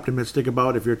pretty optimistic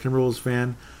about if you're a Timberwolves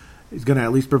fan. He's going to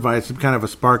at least provide some kind of a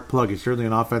spark plug. He's certainly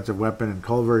an offensive weapon. And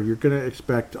Culver, you're going to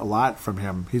expect a lot from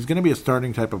him. He's going to be a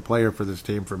starting type of player for this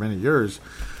team for many years,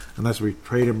 unless we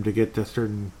trade him to get a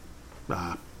certain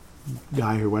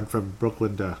guy who went from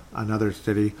Brooklyn to another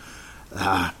city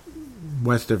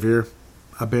west of here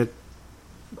a bit.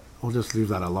 We'll just leave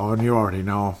that alone. You already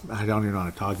know. I don't even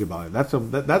want to talk about it.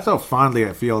 That's how fondly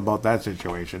I feel about that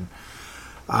situation.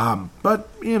 But,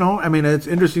 I mean, it's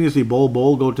interesting to see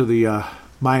Bol go to the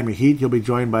Miami Heat. He'll be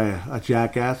joined by a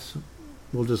jackass.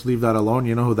 We'll just leave that alone.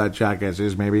 You know who that jackass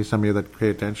is, maybe. Some of you that pay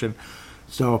attention.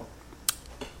 So,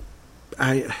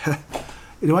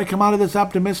 do I come out of this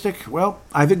optimistic? Well,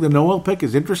 I think the Noel pick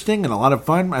is interesting and a lot of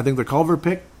fun. I think the Culver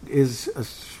pick is...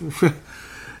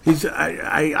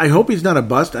 I hope he's not a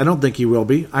bust. I don't think he will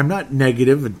be. I'm not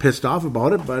negative and pissed off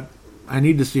about it, but I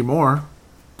need to see more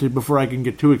before I can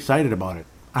get too excited about it.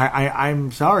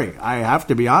 I'm sorry. I have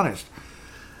to be honest.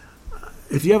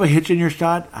 If you have a hitch in your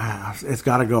shot, it's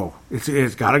got to go.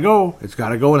 It's got to go. It's got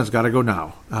to go, and it's got to go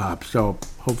now. So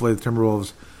hopefully the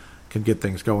Timberwolves can get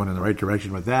things going in the right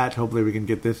direction with that. Hopefully we can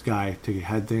get this guy to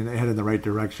head in the right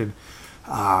direction.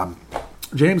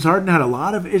 James Harden had a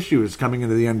lot of issues coming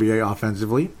into the NBA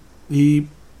offensively. He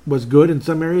was good in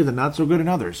some areas and not so good in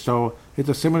others. So it's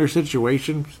a similar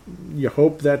situation. You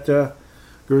hope that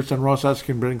Gerson Rosas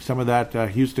can bring some of that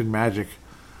Houston magic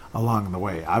along the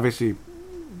way. Obviously,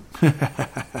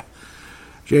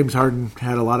 James Harden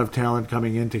had a lot of talent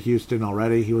coming into Houston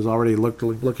already. He was already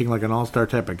looking like an all-star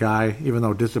type of guy, even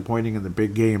though disappointing in the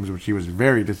big games, which he was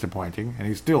very disappointing, and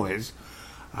he still is.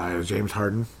 James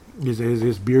Harden,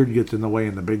 his beard gets in the way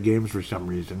in the big games for some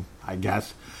reason, I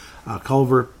guess.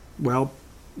 Culver, well,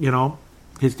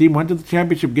 his team went to the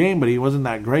championship game, but he wasn't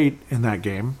that great in that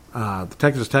game. The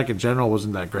Texas Tech in general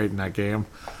wasn't that great in that game.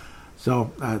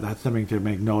 So that's something to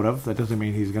make note of. That doesn't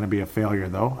mean he's going to be a failure,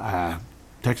 though.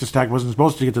 Texas Tech wasn't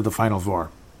supposed to get to the Final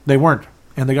Four. They weren't,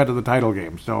 and they got to the title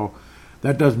game. So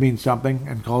that does mean something,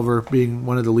 and Culver being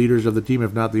one of the leaders of the team,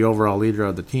 if not the overall leader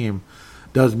of the team,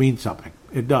 does mean something.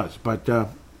 It does. But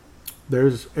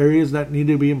there's areas that need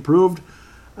to be improved.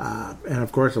 And,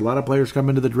 of course, a lot of players come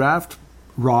into the draft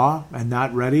raw and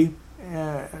not ready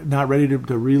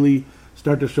to really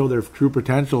start to show their true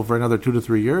potential for another 2 to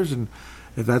 3 years. And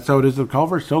if that's how it is with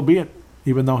Culver, so be it.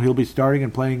 Even though he'll be starting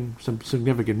and playing some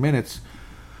significant minutes,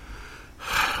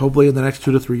 hopefully in the next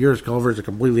 2 to 3 years, Culver is a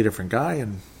completely different guy,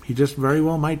 and he just very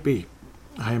well might be.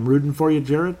 I am rooting for you,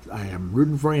 Jarrett. I am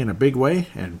rooting for you in a big way,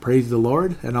 and praise the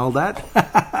Lord and all that.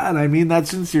 And I mean that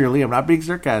sincerely. I'm not being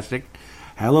sarcastic.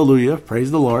 Hallelujah. Praise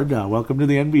the Lord. Welcome to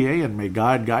the NBA, and may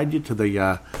God guide you to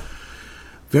the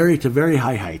very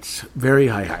high heights. Very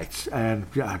high heights.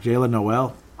 And Jalen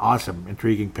Noel, awesome,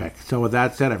 intriguing pick. So with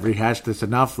that said, I've rehashed this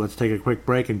enough. Let's take a quick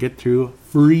break and get to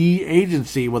free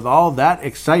agency with all that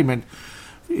excitement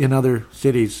in other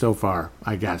cities so far,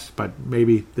 I guess. But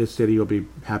maybe this city will be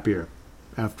happier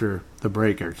after the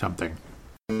break or something.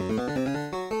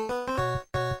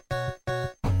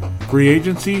 Free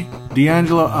agency?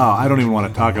 D'Angelo? Oh, I don't even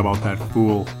want to talk about that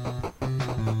fool.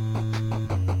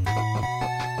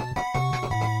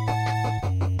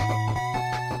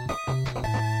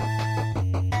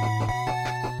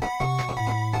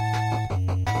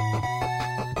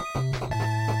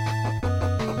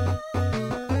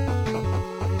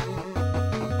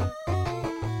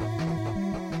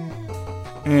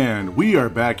 And we are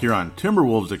back here on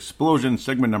Timberwolves Explosion,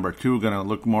 segment number 2. Going to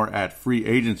look more at free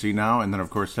agency now. And then, of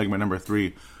course, segment number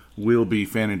 3 will be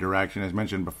fan interaction, as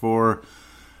mentioned before.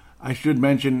 I should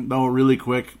mention, though, really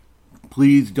quick,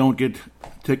 please don't get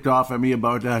ticked off at me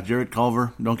about Jarrett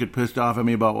Culver. Don't get pissed off at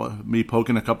me about me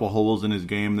poking a couple holes in his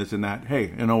game, this and that.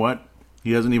 Hey, you know what?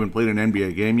 He hasn't even played an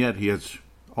NBA game yet. He has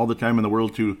all the time in the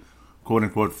world to,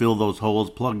 quote-unquote, fill those holes,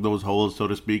 plug those holes, so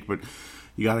to speak. But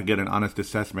you got to get an honest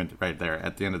assessment right there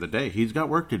at the end of the day. He's got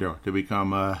work to do to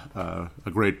become a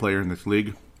great player in this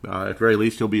league. At the very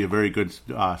least, he'll be a very good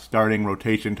starting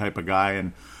rotation type of guy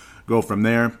and go from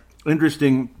there.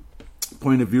 Interesting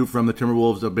point of view from the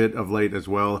Timberwolves a bit of late as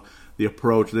well. The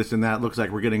approach, this and that, looks like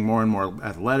we're getting more and more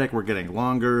athletic. We're getting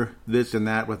longer, this and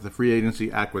that with the free agency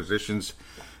acquisitions.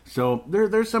 So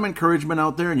there's some encouragement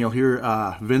out there, and you'll hear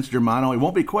Vince Germano. It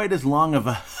won't be quite as long of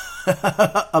a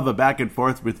of a back and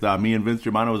forth with me and Vince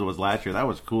Germano as it was last year. That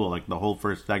was cool. Like the whole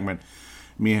first segment,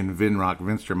 me and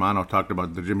Vince Germano talked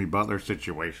about the Jimmy Butler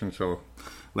situation. So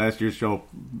last year's show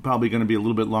probably going to be a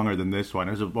little bit longer than this one.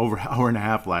 It was over an hour and a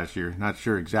half last year. Not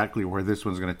sure exactly where this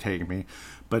one's going to take me.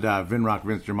 But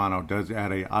Vince Germano does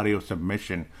add a audio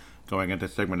submission going into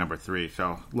segment number 3.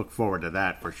 So look forward to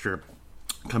that for sure.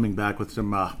 Coming back with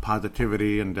some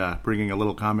positivity and bringing a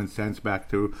little common sense back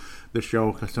to the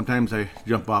show, because sometimes I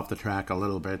jump off the track a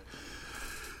little bit.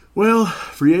 Well,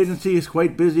 free agency is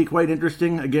quite busy, quite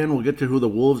interesting. Again, we'll get to who the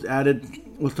Wolves added.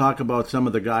 We'll talk about some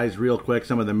of the guys real quick,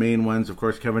 some of the main ones. Of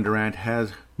course, Kevin Durant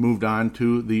has moved on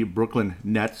to the Brooklyn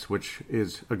Nets, which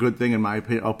is a good thing in my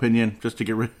opinion, just to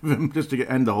get rid of him, just to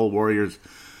end the whole Warriors'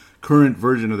 current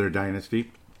version of their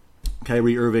dynasty.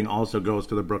 Kyrie Irving also goes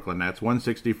to the Brooklyn Nets,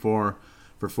 $164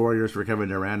 for 4 years for Kevin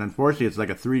Durant. Unfortunately, it's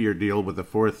like a 3-year deal with a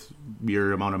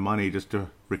 4th-year amount of money just to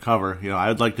recover. You know,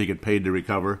 I'd like to get paid to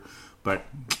recover, but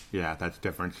yeah, that's a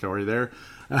different story there.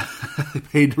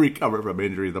 Paid to recover from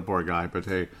injury, the poor guy, but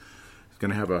hey, he's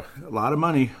going to have a lot of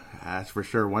money, that's for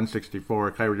sure.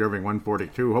 164, Kyrie Irving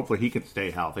 142. Hopefully he can stay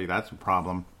healthy. That's a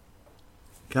problem.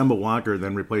 Kemba Walker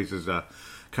then replaces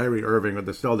Kyrie Irving, with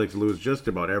the Celtics lose just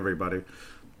about everybody.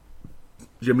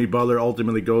 Jimmy Butler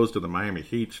ultimately goes to the Miami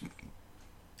Heat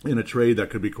in a trade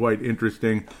that could be quite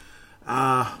interesting.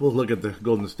 We'll look at the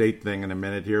Golden State thing in a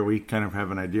minute here. We kind of have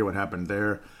an idea what happened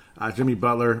there. Jimmy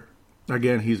Butler,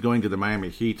 again, he's going to the Miami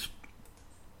Heat.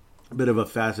 A bit of a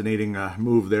fascinating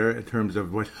move there in terms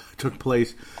of what took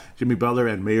place. Jimmy Butler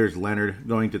and Meyers Leonard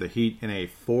going to the Heat in a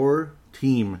 4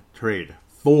 4-team trade.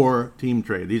 4-team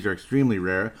trade. These are extremely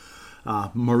rare.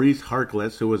 Maurice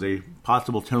Harkless, who was a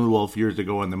possible Timberwolf years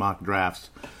ago in the mock drafts,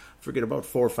 forget about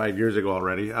 4 or 5 years ago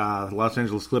already. Los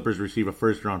Angeles Clippers receive a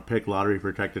first-round pick, lottery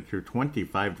protected through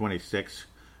 25-26.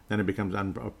 Then it becomes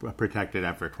unprotected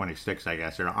after 26, I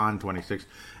guess, or on 26.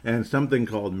 And something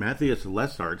called Matthias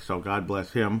Lessart, so God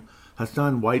bless him.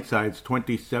 Hassan Whiteside's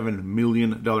 $27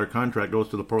 million contract goes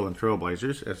to the Portland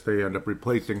Trailblazers as they end up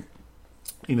replacing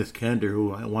Enes Kanter, who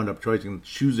wound up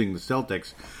choosing the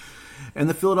Celtics. And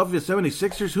the Philadelphia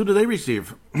 76ers, who do they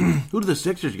receive? Who do the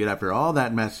Sixers get after all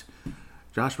that mess?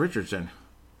 Josh Richardson.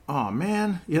 Oh,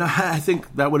 man. I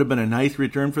think that would have been a nice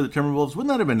return for the Timberwolves. Wouldn't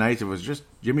that have been nice if it was just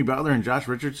Jimmy Butler and Josh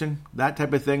Richardson? That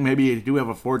type of thing. Maybe you do have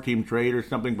a 4-team trade or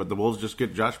something, but the Wolves just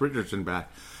get Josh Richardson back.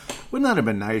 Wouldn't that have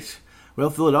been nice? Well,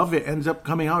 Philadelphia ends up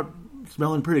coming out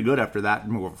smelling pretty good after that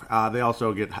move. They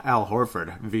also get Al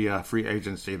Horford via free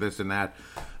agency, this and that.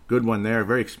 Good one there.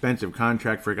 Very expensive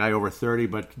contract for a guy over 30,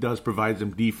 but does provide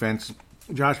some defense.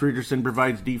 Josh Richardson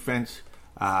provides defense.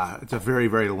 It's a very,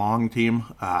 very long team.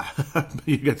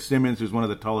 You get Simmons, who's one of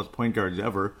the tallest point guards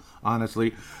ever,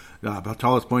 honestly. The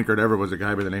tallest point guard ever was a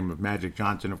guy by the name of Magic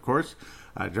Johnson, of course.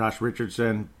 Josh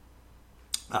Richardson.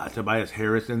 Tobias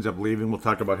Harris ends up leaving. We'll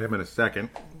talk about him in a second.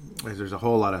 There's a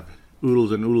whole lot of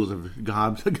oodles and oodles of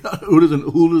gobs. Oodles and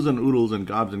oodles and oodles and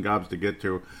gobs to get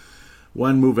to.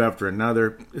 One move after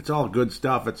another. It's all good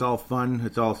stuff. It's all fun.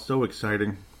 It's all so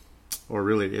exciting. Or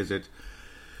really, is it?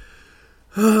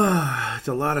 It's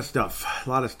a lot of stuff.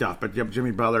 But yep,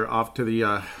 Jimmy Butler off to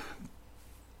the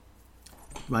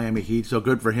Miami Heat. So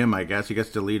good for him, I guess. He gets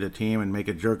to lead a team and make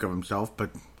a jerk of himself.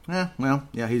 But,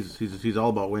 he's all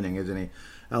about winning, isn't he?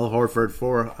 Al Horford,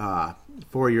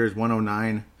 4 years,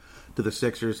 109 to the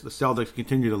Sixers. The Celtics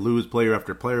continue to lose player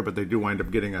after player, but they do wind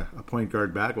up getting a point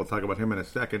guard back. We'll talk about him in a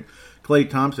second. Klay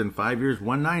Thompson, 5 years,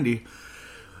 190.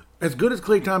 As good as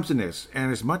Klay Thompson is,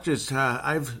 and as much as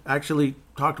I've actually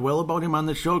talked well about him on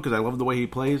this show because I love the way he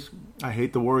plays, I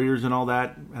hate the Warriors and all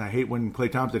that, and I hate when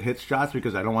Klay Thompson hits shots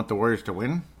because I don't want the Warriors to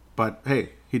win. But,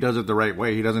 hey, he does it the right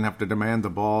way. He doesn't have to demand the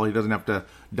ball. He doesn't have to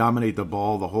dominate the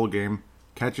ball the whole game.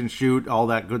 Catch and shoot, all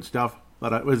that good stuff.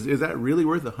 But is that really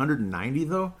worth 190,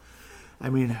 though? I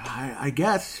mean, I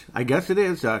guess it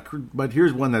is. But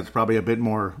here's one that's probably a bit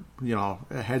more,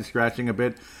 head-scratching a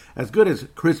bit. As good as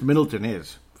Chris Middleton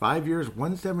is. 5 years,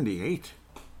 178.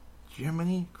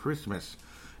 Jiminy Christmas.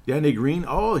 Danny Green.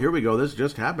 Oh, here we go. This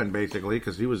just happened, basically,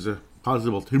 because he was a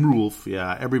possible Timberwolf.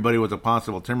 Yeah, everybody was a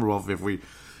possible Timberwolf if we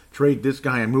trade this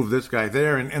guy and move this guy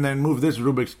there and then move this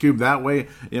Rubik's Cube that way.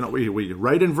 We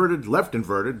right inverted, left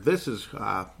inverted. This is,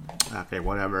 okay,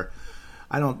 whatever.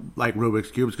 I don't like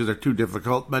Rubik's Cubes because they're too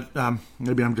difficult, but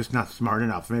maybe I'm just not smart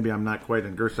enough. Maybe I'm not quite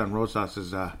in Gerson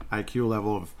Rosas' IQ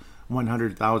level of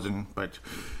 100,000, but...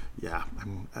 Yeah,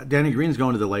 Danny Green's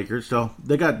going to the Lakers, so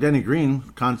they got Danny Green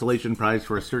consolation prize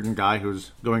for a certain guy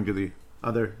who's going to the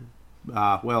other,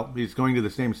 he's going to the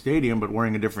same stadium but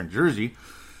wearing a different jersey.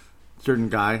 Certain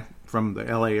guy from the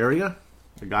LA area,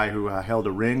 a guy who held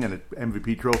a ring and an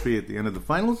MVP trophy at the end of the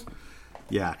finals.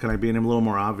 Yeah, can I be him a little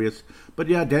more obvious? But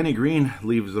yeah, Danny Green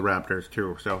leaves the Raptors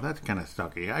too, so that's kind of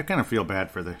sucky. I kind of feel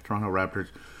bad for the Toronto Raptors.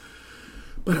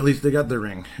 But at least they got the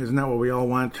ring. Isn't that what we all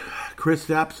want?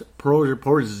 Kristaps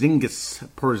Porzingis.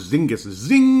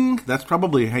 Zing! That's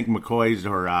probably Hank McCoy's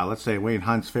or, let's say, Wayne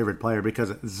Hunt's favorite player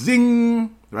because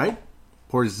zing! Right?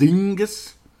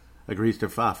 Porzingis agrees to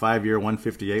 5 year,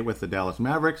 158 with the Dallas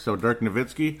Mavericks. So Dirk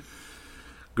Nowitzki,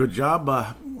 good job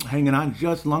hanging on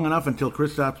just long enough until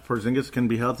Kristaps Porzingis can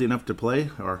be healthy enough to play.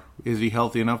 Or is he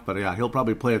healthy enough? But yeah, he'll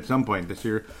probably play at some point this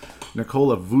year.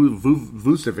 Nikola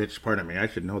Vucevic, pardon me, I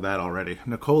should know that already.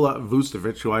 Nikola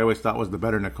Vucevic, who I always thought was the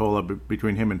better Nikola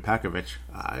between him and Pekovic.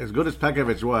 As good as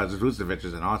Pekovic was, Vucevic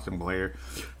is an awesome player.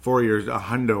 4 years, a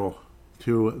hundo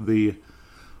to the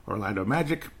Orlando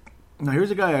Magic. Now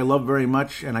here's a guy I love very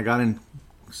much, and I got in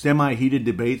semi-heated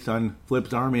debates on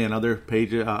Flip's Army and other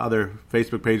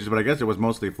Facebook pages, but I guess it was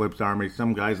mostly Flip's Army.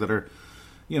 Some guys that are,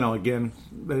 again,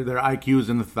 their IQ's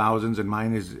in the thousands, and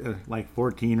mine is like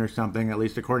 14 or something, at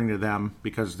least according to them,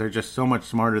 because they're just so much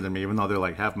smarter than me, even though they're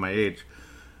like half my age.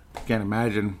 Can't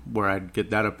imagine where I'd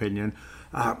get that opinion.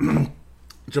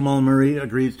 Jamal Murray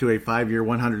agrees to a 5 year,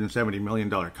 $170 million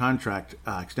contract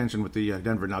extension with the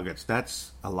Denver Nuggets.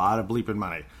 That's a lot of bleeping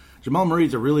money. Jamal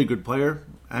Murray's a really good player.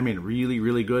 I mean, really,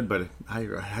 really good, but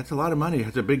that's a lot of money.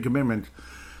 It's a big commitment.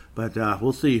 But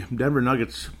we'll see. Denver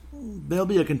Nuggets, they'll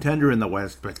be a contender in the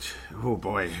West, but, oh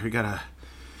boy,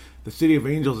 the City of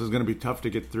Angels is going to be tough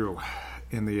to get through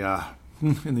in the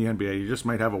in the NBA. You just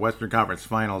might have a Western Conference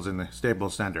Finals in the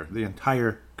Staples Center. The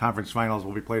entire conference finals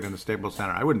will be played in the Staples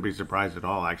Center. I wouldn't be surprised at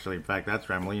all, actually. In fact, that's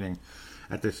where I'm leaning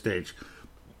at this stage.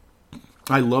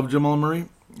 I love Jamal Murray,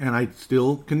 and I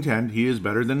still contend he is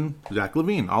better than Zach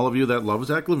LaVine. All of you that love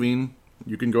Zach LaVine,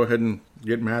 you can go ahead and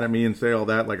get mad at me and say all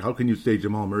that. Like, how can you say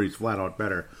Jamal Murray's flat out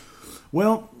better?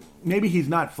 Well, maybe he's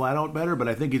not flat out better, but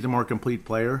I think he's a more complete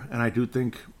player, and I do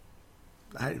think...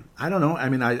 I don't know. I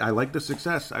mean, I like the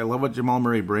success. I love what Jamal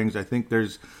Murray brings. I think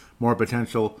there's more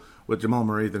potential with Jamal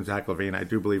Murray than Zach LaVine. I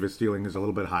do believe his ceiling is a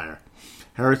little bit higher.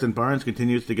 Harrison Barnes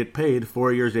continues to get paid,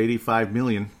 4 years, $85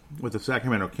 million with the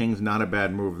Sacramento Kings. Not a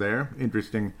bad move there.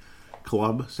 Interesting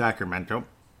club, Sacramento.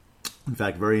 In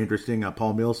fact, very interesting.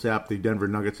 Paul Millsap, the Denver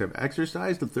Nuggets have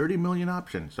exercised the $30 million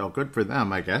option. So good for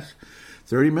them, I guess.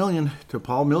 $30 million to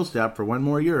Paul Millsap for one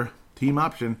more year. Team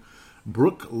option.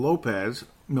 Brook Lopez,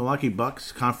 Milwaukee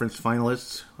Bucks conference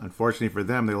finalists. Unfortunately for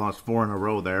them, they lost 4 in a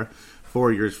row there.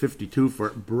 4 years, $52 for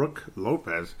Brook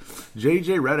Lopez.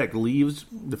 J.J. Redick leaves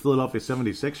the Philadelphia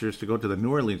 76ers to go to the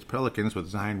New Orleans Pelicans with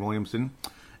Zion Williamson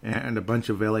and a bunch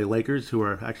of LA Lakers who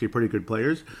are actually pretty good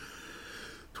players.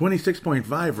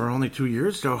 26.5 for only 2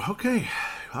 years. So, okay.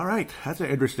 All right. That's an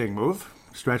interesting move.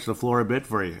 Stretch the floor a bit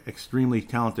for an extremely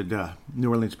talented New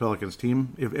Orleans Pelicans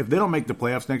team. If they don't make the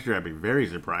playoffs next year, I'd be very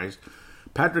surprised.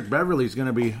 Patrick Beverley's going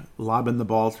to be lobbing the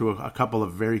ball to a couple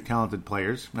of very talented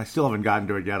players. I still haven't gotten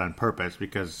to it yet on purpose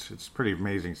because it's pretty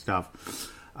amazing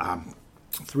stuff.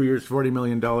 3 years, $40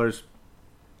 million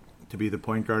to be the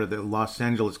point guard of the Los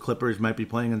Angeles Clippers. Might be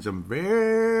playing in some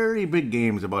very big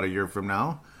games about a year from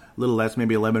now. A little less,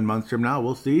 maybe 11 months from now.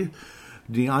 We'll see.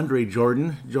 DeAndre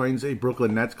Jordan joins a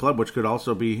Brooklyn Nets club, which could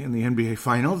also be in the NBA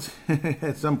Finals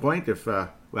at some point.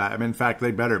 In fact,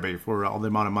 they better be for all the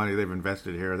amount of money they've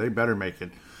invested here. They better make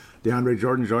it. DeAndre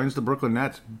Jordan joins the Brooklyn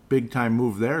Nets. Big-time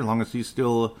move there, as long as he's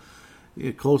still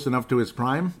close enough to his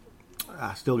prime.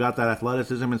 Still got that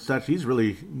athleticism and such. He's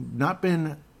really not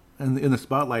been in the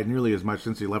spotlight nearly as much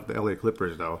since he left the LA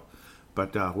Clippers, though.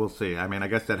 But we'll see. I mean, I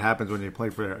guess that happens when you play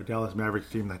for a Dallas Mavericks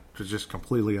team that was just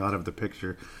completely out of the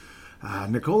picture.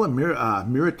 Nikola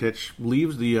Mirotic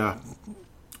leaves the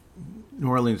New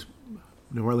Orleans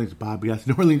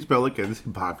Pelicans,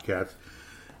 Bobcats,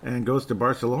 and goes to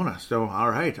Barcelona. So,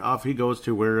 all right, off he goes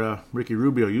to where Ricky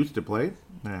Rubio used to play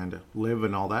and live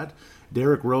and all that.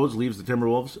 Derrick Rose leaves the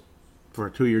Timberwolves for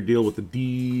a 2-year deal with the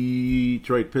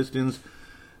Detroit Pistons.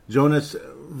 Jonas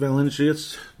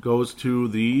Valanciunas goes to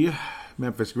the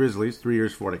Memphis Grizzlies, 3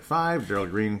 years, $45.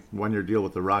 Gerald Green, 1-year deal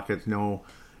with the Rockets. No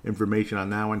information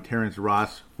on that one. Terrence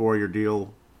Ross, 4-year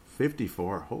deal,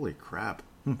 $54. Holy crap,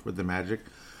 for the Magic.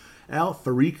 Al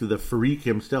Farik, the Farik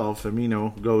himself,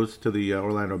 Amino, goes to the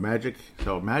Orlando Magic.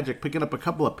 So Magic picking up a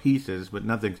couple of pieces, but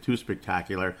nothing too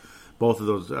spectacular. Both of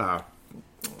those, Farik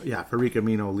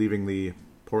Amino leaving the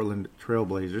Portland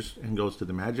Trailblazers and goes to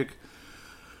the Magic.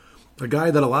 A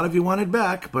guy that a lot of you wanted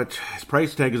back, but his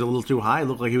price tag is a little too high. It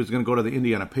looked like he was going to go to the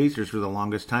Indiana Pacers for the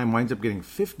longest time. Winds up getting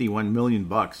 $51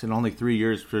 million in only 3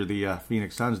 years for the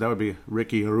Phoenix Suns. That would be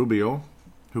Ricky Rubio,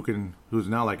 who's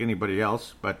now like anybody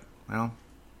else, but, well,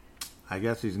 I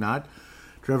guess he's not.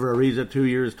 Trevor Ariza, 2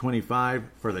 years, $25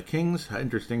 for the Kings.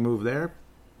 Interesting move there.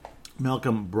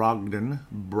 Malcolm Brogdon,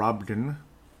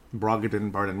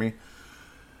 pardon me.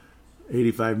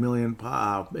 $85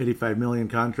 million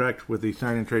contract with the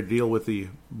sign and trade deal with the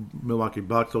Milwaukee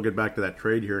Bucks. We'll get back to that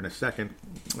trade here in a second.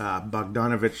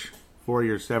 Bogdanovich, 4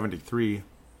 years, $73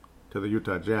 to the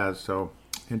Utah Jazz. So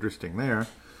interesting there.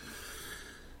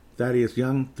 Thaddeus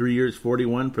Young, 3 years,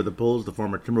 $41 for the Bulls. The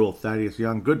former Timberwolf Thaddeus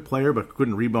Young, good player, but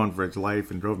couldn't rebound for his life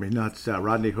and drove me nuts.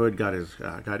 Rodney Hood got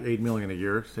 $8 million a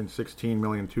year, since $16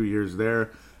 million 2 years there.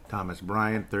 Thomas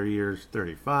Bryant, 30 years,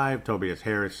 $35. Tobias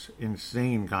Harris,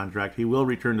 insane contract. He will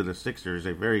return to the Sixers,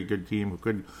 a very good team who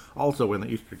could also win the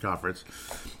Eastern Conference.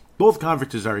 Both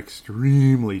conferences are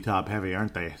extremely top-heavy,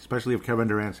 aren't they? Especially if Kevin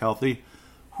Durant's healthy.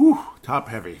 Whew,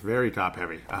 top-heavy, very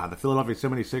top-heavy. The Philadelphia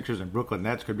 76ers and Brooklyn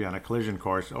Nets could be on a collision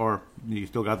course, or you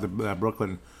still got the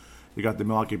you got the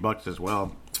Milwaukee Bucks as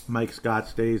well. Mike Scott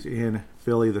stays in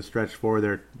Philly, the stretch four.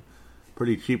 Their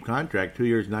pretty cheap contract, 2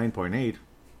 years, $9.8.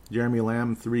 Jeremy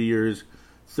Lamb, 3 years,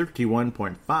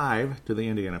 $31.5 to the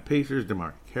Indiana Pacers.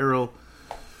 DeMar Carroll,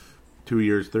 2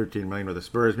 years, $13 million with the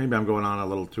Spurs. Maybe I'm going on a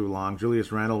little too long.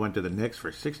 Julius Randle went to the Knicks for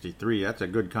 $63. That's a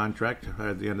good contract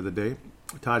at the end of the day.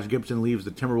 Taj Gibson leaves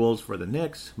the Timberwolves for the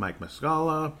Knicks. Mike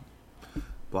Muscala,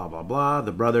 blah, blah, blah.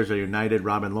 The brothers are united.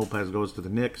 Robin Lopez goes to the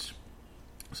Knicks.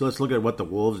 So let's look at what the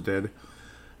Wolves did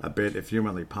a bit, if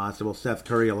humanly possible. Seth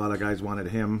Curry, a lot of guys wanted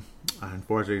him.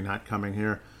 Unfortunately, not coming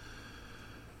here.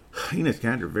 Enes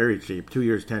Kanter, very cheap. 2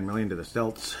 years, $10 million to the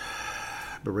Celts.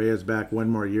 Berea's back one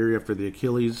more year after the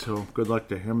Achilles, so good luck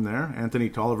to him there. Anthony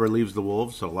Tolliver leaves the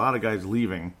Wolves, so a lot of guys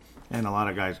leaving and a lot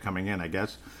of guys coming in, I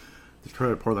guess.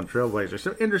 The Portland Trailblazers.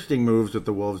 So interesting moves with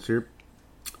the Wolves here.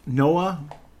 Noah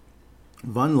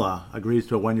Vonleh agrees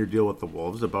to a one-year deal with the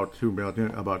Wolves, about $2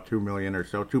 million or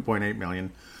so, $2.8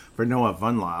 million for Noah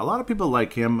Vonleh. A lot of people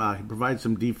like him. He provides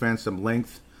some defense, some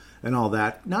length, and all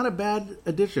that. Not a bad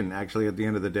addition, actually, at the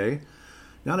end of the day.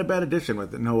 Not a bad addition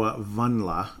with Noah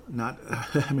Vonleh.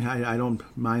 I don't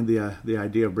mind the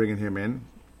idea of bringing him in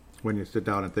when you sit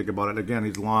down and think about it. Again,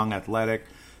 he's long, athletic.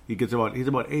 He's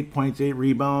about 8 points, 8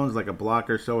 rebounds, like a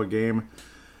block or so a game.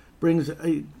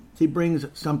 He brings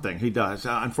something. He does.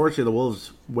 Unfortunately, the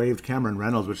Wolves waived Cameron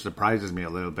Reynolds, which surprises me a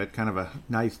little bit. Kind of a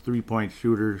nice 3-point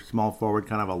shooter, small forward,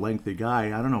 kind of a lengthy guy.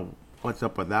 I don't know what's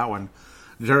up with that one.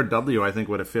 Jared W., I think,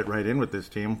 would have fit right in with this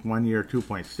team. 1 year,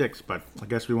 2.6, but I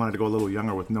guess we wanted to go a little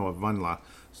younger with Noah Vonleh.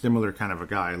 Similar kind of a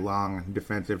guy, long,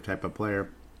 defensive type of player.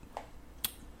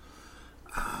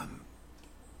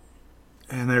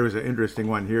 And there was an interesting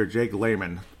one here. Jake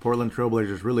Layman. Portland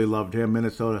Trailblazers really loved him.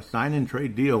 Minnesota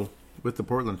sign-and-trade deal with the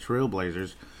Portland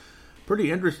Trailblazers.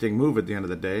 Pretty interesting move at the end of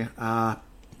the day.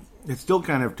 It's still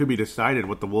kind of to be decided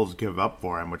what the Wolves give up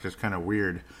for him, which is kind of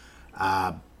weird.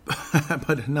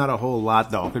 But not a whole lot,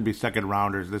 though. It could be second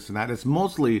rounders, this and that. It's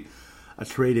mostly a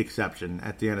trade exception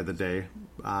at the end of the day.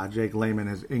 Jake Layman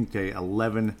has inked a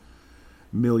 $11.5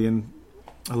 million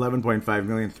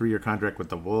 3-year contract with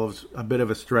the Wolves. A bit of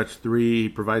a stretch three. He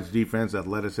provides defense,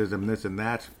 athleticism, this and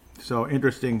that. So,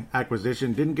 interesting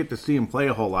acquisition. Didn't get to see him play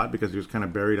a whole lot because he was kind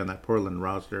of buried on that Portland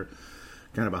roster,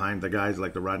 kind of behind the guys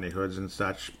like the Rodney Hoods and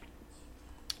such.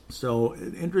 So,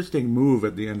 an interesting move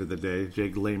at the end of the day.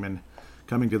 Jake Layman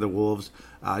coming to the Wolves.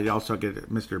 You also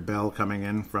get Mr. Bell coming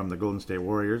in from the Golden State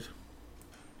Warriors.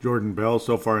 Jordan Bell,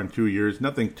 so far in 2 years,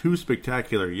 nothing too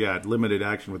spectacular yet. Limited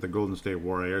action with the Golden State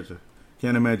Warriors.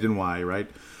 Can't imagine why, right?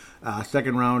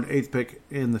 Second round, 8th pick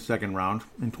in the second round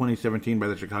in 2017 by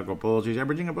the Chicago Bulls. He's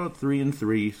averaging about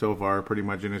 3-3 so far, pretty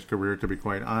much in his career, to be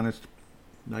quite honest.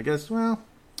 I guess, well,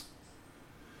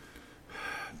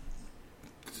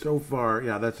 so far,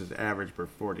 yeah, that's his average per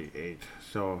 48.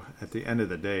 So at the end of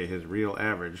the day, his real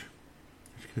average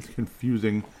is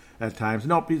confusing at times.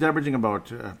 Nope, he's averaging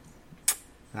about,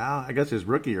 I guess his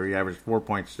rookie year, he averaged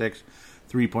 4.6.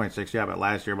 3.6, yeah, but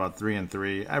last year about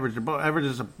 3-3.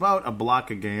 Averages about a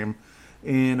block a game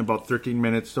in about 13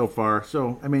 minutes so far.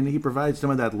 So, I mean, he provides some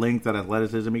of that length, that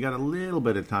athleticism. He got a little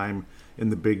bit of time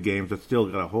in the big games, but still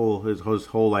got his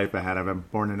whole life ahead of him.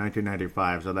 Born in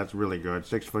 1995, so that's really good.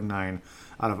 6'9"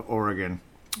 out of Oregon.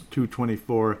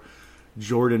 224.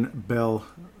 Jordan Bell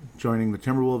joining the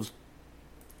Timberwolves.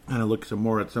 And I look some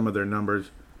more at some of their numbers.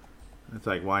 It's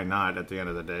like, why not at the end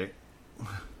of the day?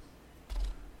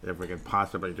 If we can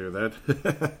possibly do that.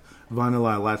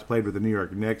 Vonleh last played with the New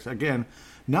York Knicks. Again,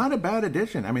 not a bad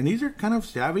addition. I mean, these are kind of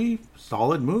savvy,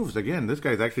 solid moves. Again, this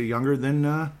guy's actually younger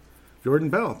than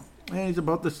Jordan Bell. And he's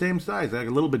about the same size, like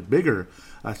a little bit bigger.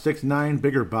 6'9",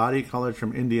 bigger body, college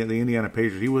from the Indiana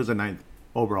Pacers. He was a 9th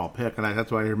overall pick, and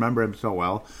that's why I remember him so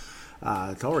well.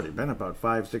 It's already been about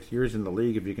 5-6 years in the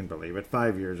league, if you can believe it.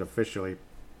 5 years officially.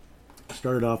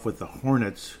 Started off with the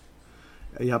Hornets.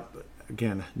 Yep.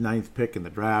 Again, 9th pick in the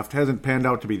draft. Hasn't panned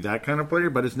out to be that kind of player,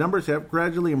 but his numbers have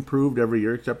gradually improved every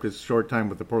year, except his short time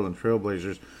with the Portland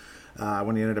Trailblazers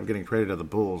when he ended up getting traded to the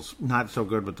Bulls. Not so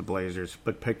good with the Blazers,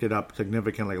 but picked it up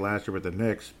significantly last year with the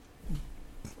Knicks.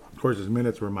 Of course, his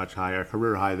minutes were much higher.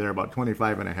 Career high there, about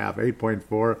 25.5,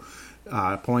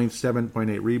 8.4 points,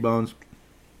 7.8 rebounds.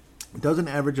 Doesn't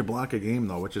average a block a game,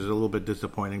 though, which is a little bit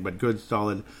disappointing, but good,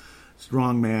 solid,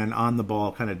 strong man, on the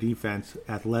ball, kind of defense,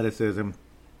 athleticism.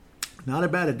 Not a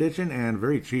bad addition and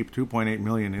very cheap. $2.8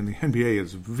 million in the NBA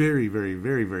is very, very,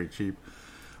 very, very cheap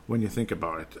when you think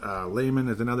about it. Layman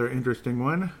is another interesting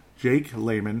one. Jake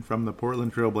Layman from the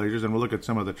Portland Trailblazers, and we'll look at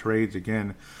some of the trades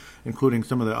again, including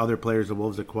some of the other players the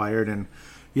Wolves acquired. And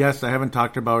yes, I haven't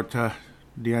talked about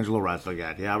D'Angelo Russell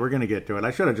yet. Yeah, we're going to get to it. I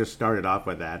should have just started off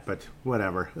with that, but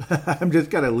whatever. I'm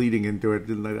just kind of leading into it,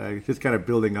 just kind of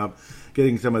building up,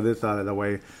 getting some of this out of the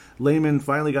way. Layman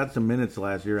finally got some minutes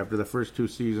last year. After the first 2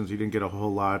 seasons, he didn't get a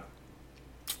whole lot.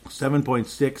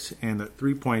 7.6 and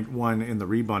 3.1 in the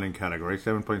rebounding category,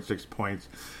 7.6 points.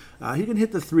 He can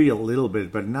hit the 3 a little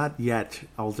bit, but not yet,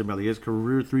 ultimately. His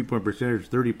career 3-point percentage is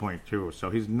 30.2,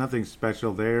 so he's nothing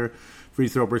special there. Free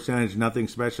throw percentage, nothing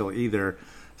special either.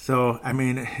 So, I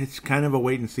mean, it's kind of a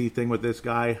wait-and-see thing with this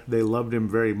guy. They loved him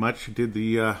very much. Did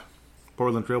the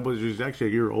Portland Trailblazers. He's actually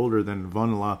a year older than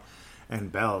Vonleh and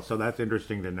Bell, so that's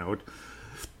interesting to note.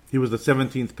 He was the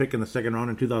 17th pick in the second round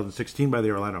in 2016 by the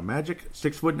Orlando Magic.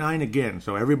 6'9" again,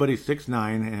 so everybody's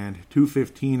 6'9" and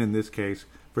 215 in this case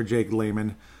for Jake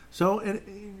Layman. So an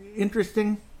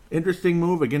interesting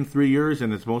move. Again, 3 years,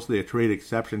 and it's mostly a trade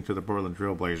exception to the Portland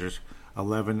Trail Blazers.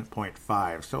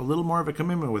 11.5. So a little more of a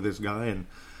commitment with this guy, and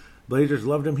Blazers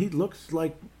loved him. He looks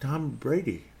like Tom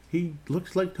Brady.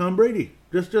 Just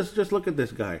look at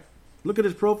this guy. Look at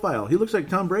his profile. He looks like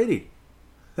Tom Brady.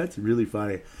 That's really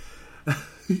funny.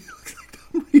 He looks like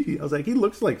Tom Brady. I was like, he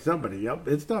looks like somebody. Yep,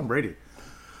 it's Tom Brady.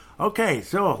 Okay,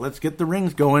 so let's get the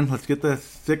rings going. Let's get the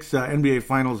 6 NBA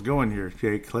Finals going here,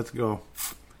 Jake. Let's go.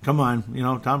 Come on.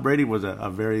 Tom Brady was a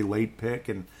very late pick,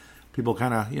 and people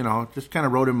kind of, just kind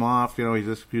of wrote him off. He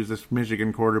was this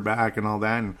Michigan quarterback and all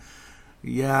that. And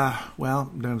yeah,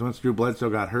 well, then once Drew Bledsoe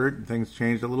got hurt, things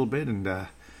changed a little bit. And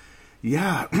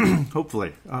yeah,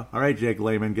 hopefully. All right, Jake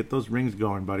Layman, get those rings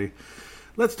going, buddy.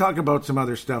 Let's talk about some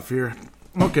other stuff here.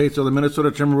 Okay, so the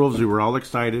Minnesota Timberwolves, we were all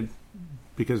excited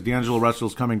because D'Angelo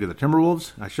Russell's coming to the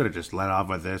Timberwolves. I should have just let off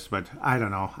with this, but I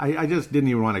don't know. I just didn't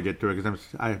even want to get to it because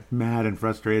I'm mad and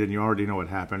frustrated, and you already know what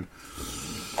happened.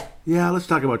 Yeah, let's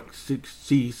talk about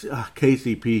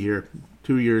KCP here.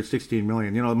 2 years, $16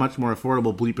 million. A much more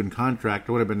affordable bleeping contract.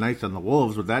 It would have been nice on the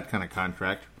Wolves with that kind of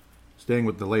contract. Staying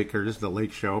with the Lakers, the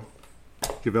Lake Show.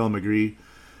 JaVale McGee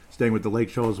staying with the Lake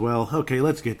Show as well. Okay,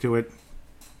 let's get to it.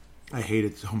 I hate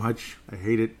it so much. I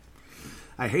hate it.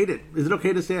 Is it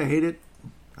okay to say I hate it?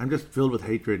 I'm just filled with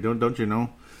hatred. Don't you know?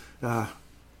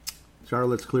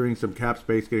 Charlotte's clearing some cap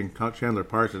space, getting Chandler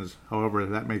Parsons. However,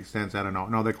 that makes sense. I don't know.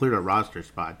 No, they cleared a roster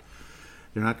spot.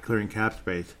 They're not clearing cap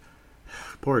space.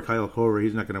 Poor Kyle Korver.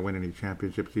 He's not going to win any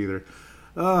championships either.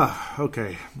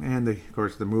 Okay. And, of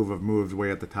course, the move of moves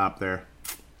way at the top there.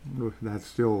 That's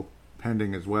still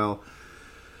pending as well.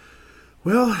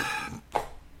 Well,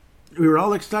 we were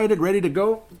all excited, ready to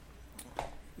go.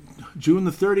 June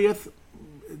the 30th,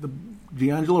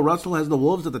 D'Angelo Russell has the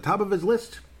Wolves at the top of his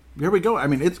list. Here we go. I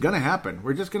mean, it's going to happen.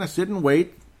 We're just going to sit and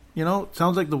wait. It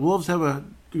sounds like the Wolves have a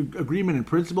agreement in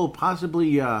principle,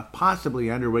 possibly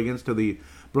Andrew Wiggins to the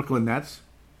Brooklyn Nets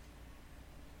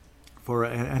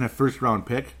and a first-round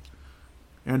pick.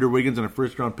 Andrew Wiggins and a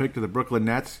first-round pick to the Brooklyn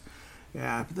Nets.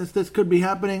 Yeah, this could be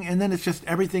happening, and then it's just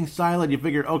everything's silent. You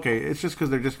figure, okay, it's just because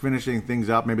they're just finishing things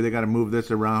up. Maybe they got to move this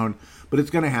around, but it's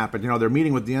going to happen. They're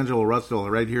meeting with D'Angelo Russell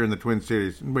right here in the Twin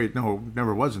Cities. Wait, no,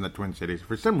 never was in the Twin Cities.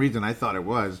 For some reason, I thought it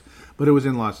was, but it was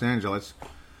in Los Angeles.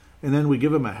 And then we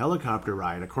give him a helicopter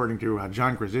ride, according to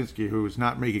John Krasinski, who's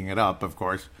not making it up, of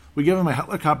course. We give him a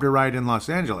helicopter ride in Los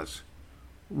Angeles.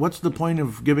 What's the point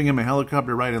of giving him a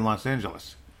helicopter ride in Los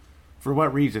Angeles? For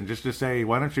what reason? Just to say,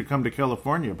 why don't you come to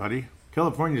California, buddy?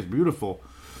 California's beautiful.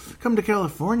 Come to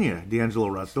California, D'Angelo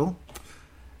Russell.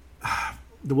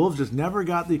 The Wolves just never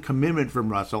got the commitment from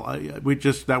Russell.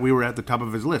 That we were at the top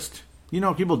of his list.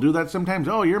 People do that sometimes.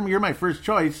 Oh, you're my first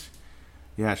choice.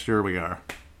 Yeah, sure we are.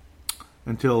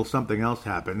 Until something else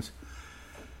happens.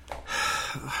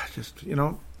 Just,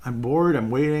 I'm bored. I'm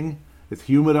waiting. It's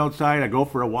humid outside. I go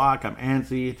for a walk. I'm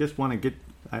antsy. Just want to get...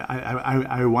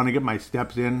 I want to get my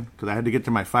steps in because I had to get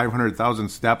to my 500,000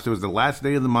 steps. It was the last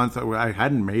day of the month. I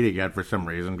hadn't made it yet for some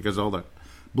reason because all the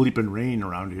bleeping rain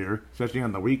around here, especially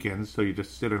on the weekends. So you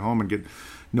just sit at home and get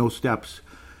no steps.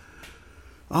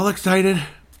 All excited.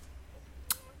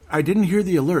 I didn't hear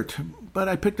the alert, but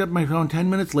I picked up my phone 10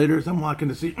 minutes later as I'm walking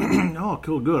to see. Oh,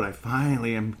 cool, good. I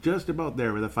finally am just about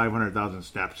there with the 500,000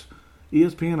 steps.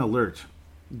 ESPN alert.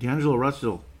 D'Angelo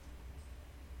Russell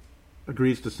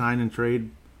agrees to sign and trade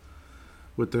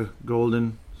with the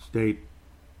Golden State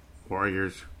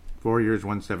Warriors. 4 years,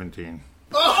 117.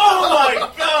 Oh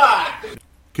my God!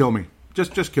 Kill me.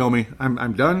 Just kill me.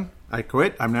 I'm done. I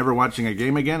quit. I'm never watching a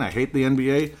game again. I hate the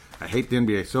NBA. I hate the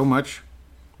NBA so much.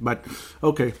 But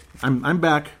okay, I'm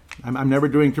back. I'm never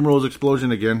doing Timberwolves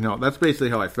Explosion again. No, that's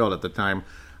basically how I felt at the time.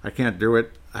 I can't do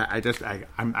it.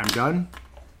 I'm done.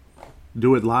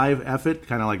 Do it live. F it.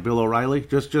 Kind of like Bill O'Reilly.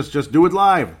 Just do it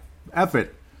live. F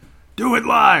it. Do it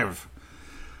live.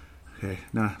 Okay,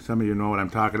 now some of you know what I'm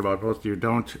talking about. Most of you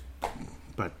don't.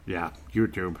 But yeah,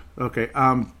 YouTube. Okay,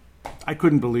 I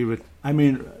couldn't believe it. I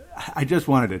mean, I just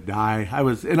wanted to die. I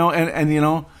was, and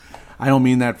I don't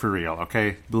mean that for real,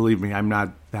 okay? Believe me, I'm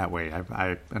not that way.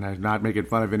 I'm not making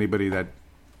fun of anybody that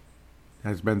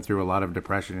has been through a lot of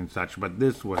depression and such, but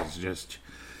this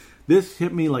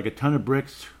hit me like a ton of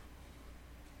bricks,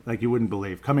 like you wouldn't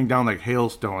believe, coming down like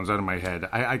hailstones out of my head.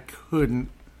 I couldn't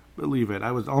believe it.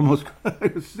 I was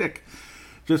sick.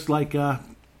 Just like an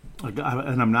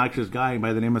obnoxious guy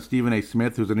by the name of Stephen A.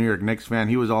 Smith, who's a New York Knicks fan.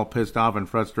 He was all pissed off and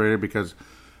frustrated because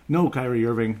No Kyrie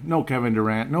Irving, no Kevin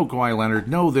Durant, no Kawhi Leonard,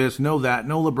 no this, no that,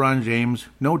 no LeBron James,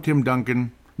 no Tim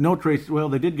Duncan, no Tracy. Well,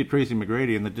 they did get Tracy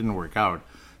McGrady, and that didn't work out.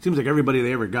 Seems like everybody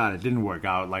they ever got, it didn't work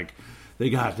out. Like, they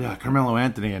got Carmelo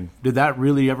Anthony, and did that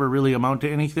really ever really amount to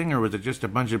anything, or was it just a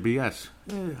bunch of BS?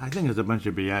 I think it's a bunch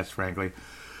of BS, frankly.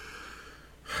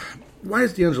 Why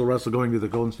is D'Angelo Russell going to the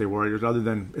Golden State Warriors other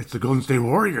than it's the Golden State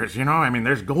Warriors, you know? I mean,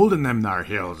 there's gold in them thar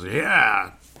hills,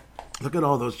 yeah. Look at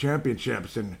all those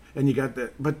championships, and you got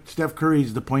but Steph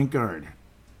Curry's the point guard.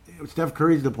 Steph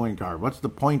Curry's the point guard. What's the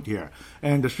point here?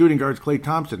 And the shooting guard's Klay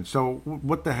Thompson. So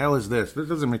what the hell is this? This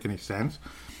doesn't make any sense.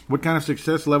 What kind of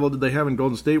success level did they have in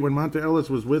Golden State when Monta Ellis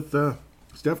was with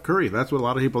Steph Curry? That's what a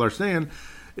lot of people are saying.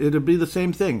 It'd be the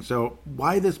same thing. So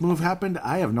why this move happened,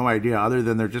 I have no idea, other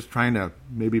than they're just trying to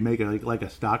maybe make it like a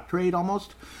stock trade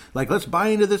almost. Like, let's buy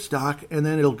into this stock, and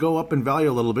then it'll go up in value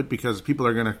a little bit because people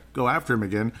are going to go after him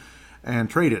again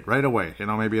and trade it right away,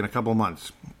 maybe in a couple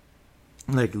months.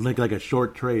 Like a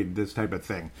short trade, this type of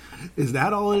thing. Is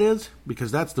that all it is?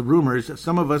 Because that's the rumors.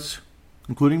 Some of us,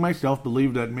 including myself,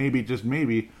 believe that maybe, just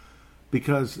maybe,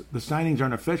 because the signings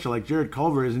aren't official, like Jared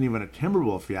Culver isn't even a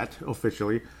Timberwolf yet,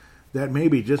 officially, that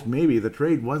maybe, just maybe, the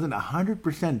trade wasn't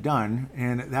 100% done,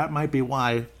 and that might be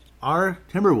why our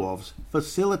Timberwolves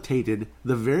facilitated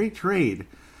the very trade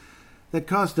that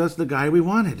cost us the guy we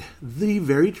wanted. The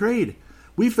very trade.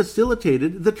 We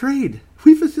facilitated the trade.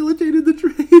 We facilitated the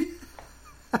trade.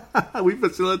 We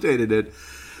facilitated it.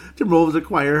 Timberwolves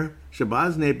acquire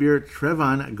Shabazz Napier,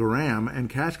 Trevon Graham, and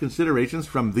cash considerations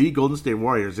from the Golden State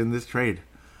Warriors in this trade.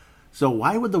 So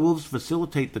why would the Wolves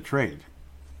facilitate the trade?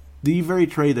 The very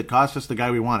trade that cost us the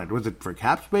guy we wanted. Was it for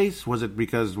cap space? Was it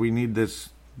because we need this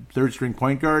third-string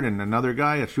point guard and another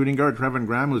guy, a shooting guard, Trevon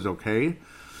Graham, who's okay?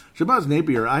 Shabazz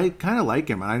Napier, I kind of like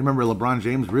him, and I remember LeBron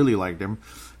James really liked him.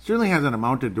 Certainly hasn't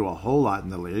amounted to a whole lot in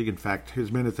the league. In fact,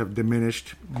 his minutes have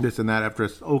diminished, this and that, after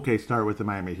an okay start with the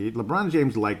Miami Heat. LeBron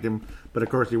James liked him, but of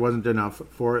course he wasn't enough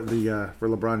for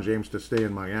LeBron James to stay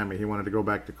in Miami. He wanted to go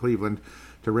back to Cleveland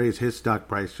to raise his stock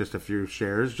price just a few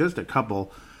shares, just a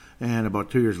couple, and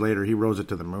about 2 years later he rose it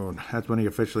to the moon. That's when he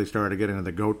officially started to get into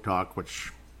the GOAT talk,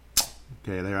 which,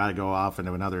 okay, there I go off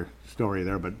into another story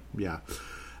there, but yeah.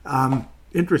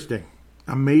 Interesting.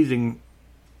 Amazing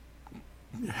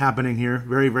happening here.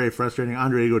 Very, very frustrating.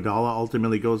 Andre Iguodala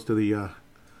ultimately goes to the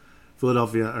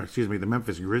the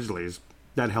Memphis Grizzlies.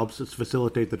 That helps us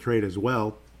facilitate the trade as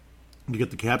well. You get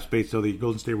the cap space so the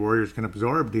Golden State Warriors can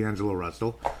absorb D'Angelo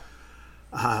Russell.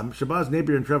 Shabazz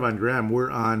Napier and Trevon Graham were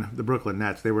on the Brooklyn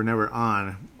Nets. They were never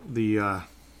on the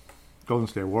Golden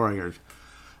State Warriors.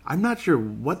 I'm not sure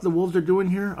what the Wolves are doing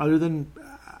here, other than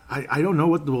I don't know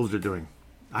what the Wolves are doing.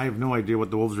 I have no idea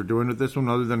what the Wolves are doing with this one,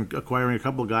 other than acquiring a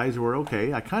couple guys who are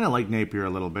okay. I kind of like Napier a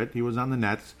little bit. He was on the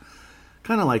Nets.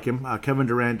 Kind of like him. Kevin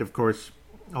Durant, of course,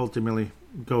 ultimately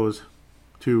goes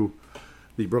to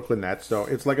the Brooklyn Nets. So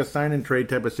it's like a sign-and-trade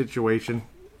type of situation.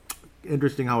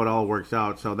 Interesting how it all works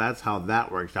out. So that's how that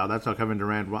works out. That's how Kevin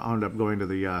Durant wound up going to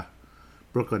the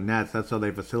Brooklyn Nets. That's how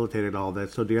they facilitated all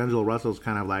this. So D'Angelo Russell's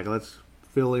kind of like, let's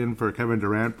fill in for Kevin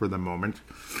Durant for the moment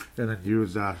and then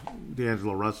use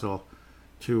D'Angelo Russell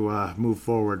to move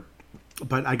forward.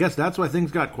 But I guess that's why things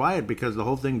got quiet, because the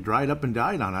whole thing dried up and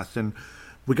died on us. And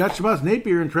we got Shabazz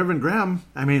Napier and Trevon Graham.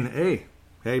 I mean,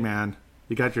 hey man,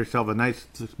 you got yourself a nice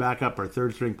backup or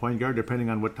third-string point guard, depending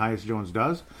on what Tyus Jones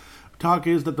does. Talk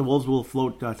is that the Wolves will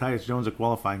float Tyus Jones a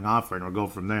qualifying offer, and we'll go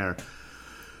from there.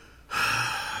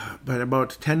 But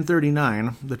about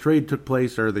 10:39, the trade took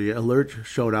place, or the alert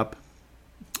showed up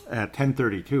at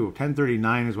 10:32.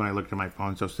 10:39 is when I looked at my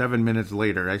phone, so 7 minutes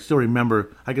later. I still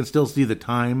remember, I can still see the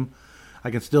time, I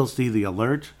can still see the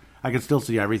alert, I can still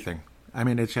see everything. I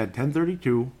mean, it said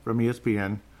 10:32 from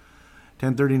ESPN,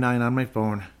 10:39 on my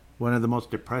phone. One of the most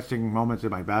depressing moments in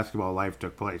my basketball life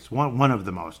took place. One of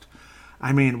the most.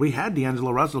 I mean, we had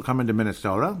D'Angelo Russell come into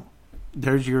Minnesota.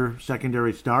 There's your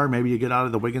secondary star. Maybe you get out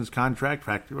of the Wiggins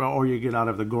contract, or you get out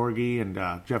of the Gorgie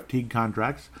and Jeff Teague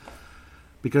contracts.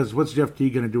 Because what's Jeff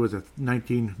Teague going to do as a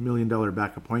 $19 million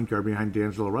backup point guard behind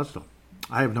D'Angelo Russell?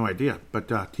 I have no idea.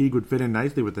 But Teague would fit in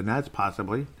nicely with the Nets,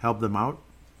 possibly. Help them out.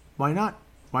 Why not?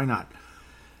 Why not?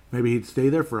 Maybe he'd stay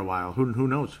there for a while. Who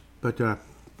knows? But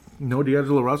no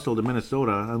D'Angelo Russell to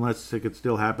Minnesota, unless it could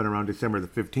still happen around December the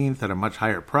 15th at a much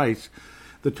higher price.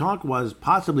 The talk was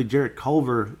possibly Jarrett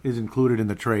Culver is included in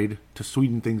the trade to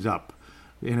sweeten things up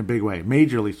in a big way.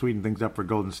 Majorly sweeten things up for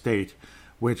Golden State,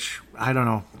 which, I don't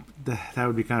know, that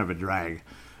would be kind of a drag.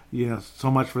 You know,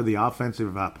 so much for the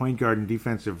offensive point guard and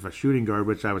defensive shooting guard,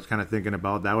 which I was kind of thinking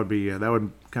about. That would be that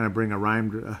would kind of bring a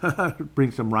rhyme, bring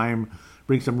some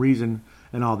reason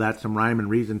and all that, some rhyme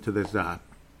and reason to this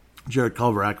Jared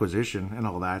Culver acquisition and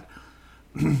all that.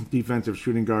 Defensive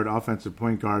shooting guard, offensive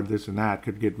point guard, this and that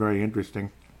could get very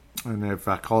interesting. And if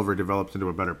Culver develops into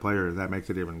a better player, that makes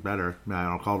it even better. I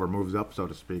don't know, Culver moves up, so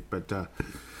to speak. But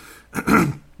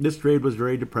this trade was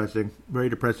very depressing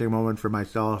moment for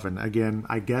myself. And again,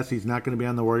 I guess he's not going to be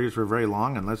on the Warriors for very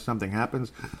long unless something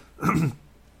happens.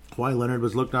 Kawhi Leonard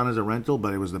was looked on as a rental,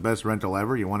 but it was the best rental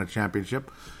ever. You won a championship.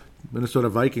 Minnesota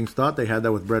Vikings thought they had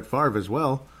that with Brett Favre as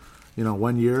well.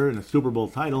 1 year and a Super Bowl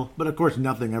title. But, of course,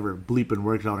 nothing ever bleeping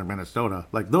works out in Minnesota.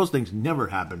 Like, those things never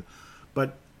happen.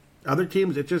 But other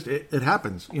teams, it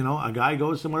happens. A guy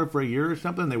goes somewhere for a year or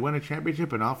something, they win a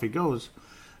championship, and off he goes.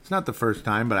 It's not the first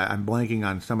time, but I'm blanking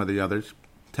on some of the others.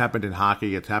 It's happened in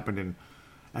hockey. It's happened in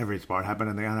every sport. It happened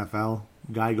in the NFL.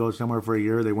 Guy goes somewhere for a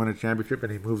year, they win a championship,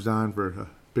 and he moves on for a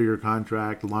bigger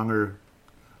contract, longer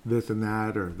this and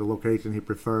that, or the location he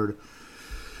preferred.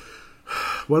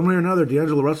 One way or another,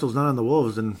 D'Angelo Russell's not on the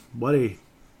Wolves, and what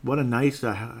a nice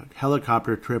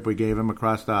helicopter trip we gave him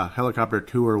across the helicopter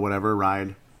tour, whatever,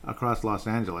 ride across Los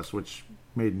Angeles, which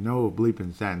made no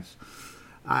bleeping sense.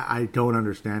 I don't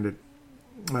understand it.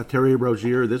 Terry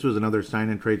Rozier, this was another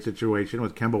sign-and-trade situation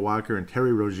with Kemba Walker, and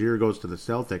Terry Rozier goes to the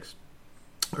Celtics.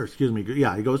 Or, excuse me,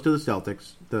 yeah, he goes to the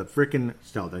Celtics, the frickin'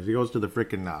 Celtics. He goes to the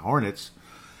frickin' Hornets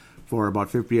for about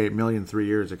 $58 million 3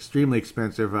 years. Extremely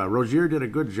expensive. Rozier did a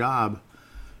good job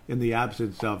in the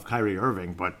absence of Kyrie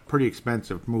Irving, but pretty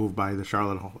expensive move by the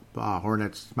Charlotte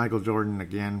Hornets. Michael Jordan,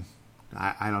 again,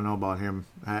 I don't know about him.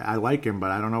 I like him,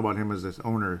 but I don't know about him as this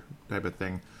owner type of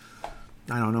thing.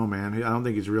 I don't know, man. I don't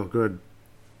think he's real good.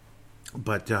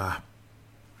 But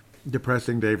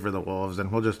depressing day for the Wolves,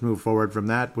 and we'll just move forward from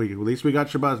that. At least we got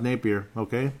Shabazz Napier,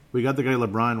 okay? We got the guy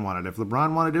LeBron wanted. If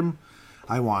LeBron wanted him,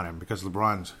 I want him, because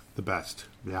LeBron's the best.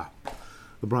 Yeah.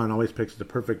 LeBron always picks the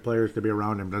perfect players to be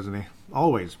around him, doesn't he?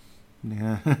 Always.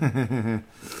 Yeah.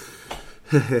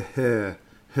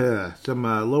 Some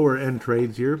lower-end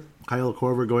trades here. Kyle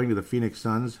Korver going to the Phoenix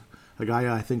Suns. A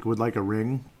guy I think would like a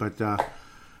ring, but I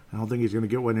don't think he's going to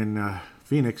get one in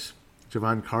Phoenix.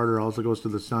 Javon Carter also goes to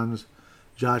the Suns.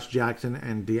 Josh Jackson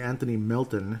and DeAnthony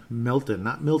Melton,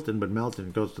 not Milton, but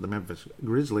Melton, goes to the Memphis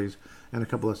Grizzlies, and a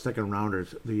couple of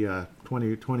second-rounders. The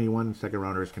 2021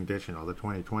 second-rounder is conditional. The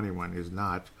 2021 is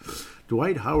not.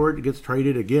 Dwight Howard gets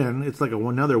traded again. It's like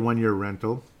another one-year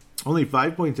rental. Only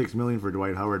 $5.6 million for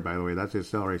Dwight Howard, by the way. That's his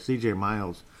salary. C.J.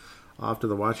 Miles off to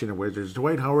the Washington Wizards.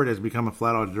 Dwight Howard has become a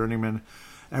flat-out journeyman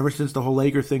ever since the whole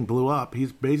Laker thing blew up.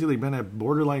 He's basically been a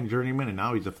borderline journeyman, and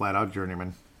now he's a flat-out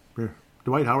journeyman.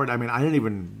 Dwight Howard, I didn't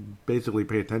even basically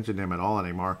pay attention to him at all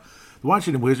anymore. The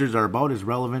Washington Wizards are about as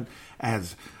relevant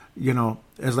as, until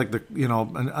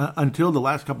the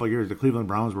last couple of years, the Cleveland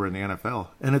Browns were in the NFL.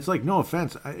 And it's like, no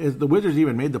offense, the Wizards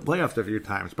even made the playoffs a few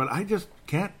times, but I just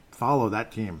can't follow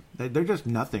that team. They're just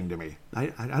nothing to me.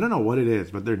 I don't know what it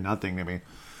is, but they're nothing to me.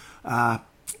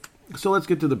 So let's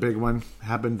get to the big one.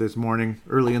 Happened this morning,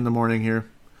 early in the morning here.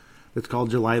 It's called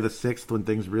July the 6th, when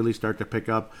things really start to pick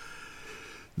up.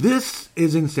 This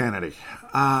is insanity.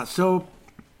 So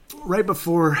right as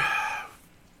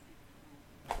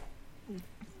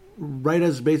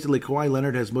basically Kawhi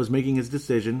Leonard was making his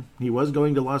decision, he was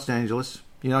going to Los Angeles.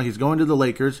 He's going to the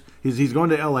Lakers. He's going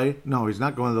to L.A. No, he's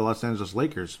not going to the Los Angeles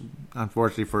Lakers,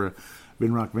 unfortunately for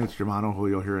Vinrock Vince Germano, who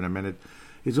you'll hear in a minute.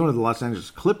 He's going to the Los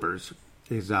Angeles Clippers,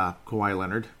 is Kawhi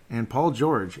Leonard. And Paul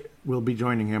George will be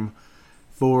joining him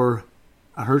for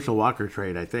a Herschel Walker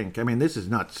trade, I think. This is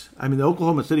nuts. The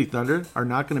Oklahoma City Thunder are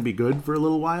not going to be good for a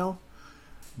little while.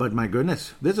 But my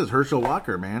goodness, this is Herschel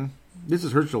Walker, man. This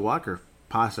is Herschel Walker,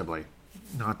 possibly.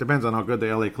 Now, it depends on how good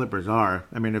the LA Clippers are.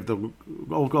 If the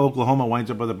Oklahoma winds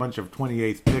up with a bunch of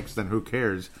 28th picks, then who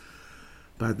cares?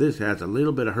 But this has a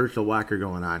little bit of Herschel Walker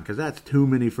going on, because that's too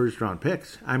many first-round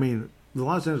picks. The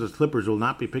Los Angeles Clippers will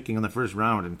not be picking in the first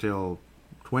round until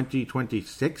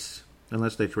 2026,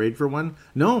 unless they trade for one.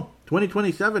 No,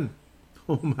 2027.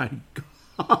 Oh, my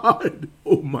God.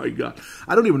 Oh, my God.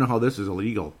 I don't even know how this is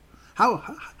illegal. How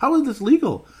is this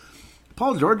legal?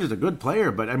 Paul George is a good player,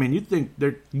 but you'd think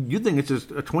it's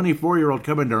just a 24-year-old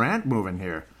Kevin Durant moving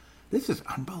here. This is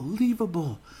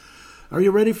unbelievable. Are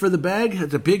you ready for the bag?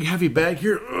 It's a big, heavy bag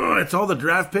here. It's all the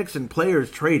draft picks and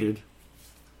players traded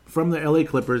from the LA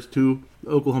Clippers to the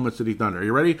Oklahoma City Thunder. Are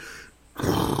you ready?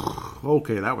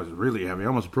 Okay, that was really heavy. I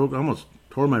almost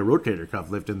tore my rotator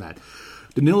cuff lifting that.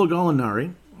 Danilo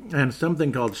Gallinari and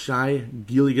something called Shai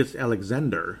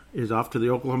Gilgeous-Alexander is off to the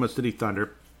Oklahoma City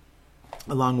Thunder,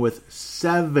 along with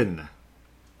 7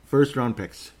 first-round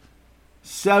picks.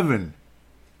 7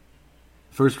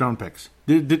 first-round picks.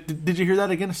 Did you hear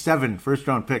that again? 7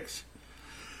 first-round picks.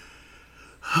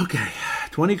 Okay,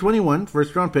 2021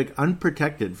 first round pick,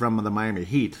 unprotected from the Miami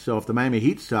Heat. So if the Miami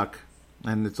Heat suck,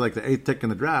 and it's like the 8th pick in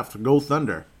the draft, go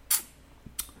Thunder.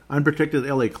 Unprotected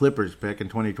LA Clippers pick in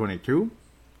 2022.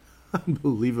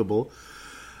 Unbelievable.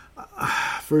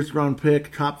 First round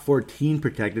pick, top 14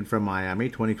 protected from Miami,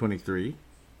 2023.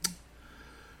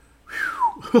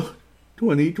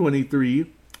 2023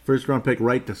 first round pick,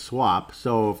 right to swap.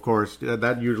 So of course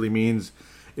that usually means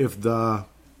if the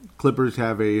Clippers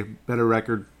have a better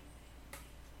record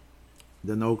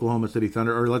than the Oklahoma City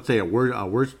Thunder, or let's say a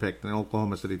worse pick than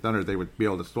Oklahoma City Thunder, they would be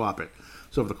able to swap it.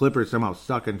 So if the Clippers somehow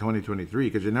suck in 2023,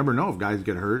 because you never know if guys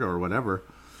get hurt or whatever,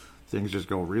 things just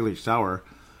go really sour,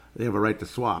 they have a right to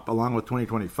swap. Along with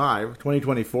 2025,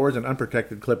 2024 is an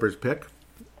unprotected Clippers pick.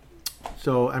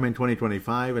 So,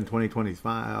 2025 and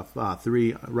 2025,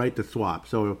 3 right to swap.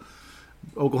 So,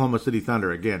 Oklahoma City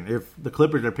Thunder, again, if the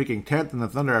Clippers are picking 10th and the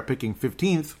Thunder are picking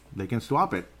 15th, they can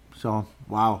swap it. So,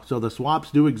 wow. So, the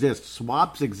swaps do exist.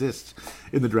 Swaps exist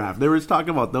in the draft. There was talk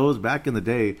about those back in the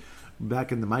day,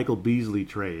 back in the Michael Beasley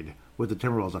trade with the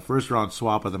Timberwolves, a first-round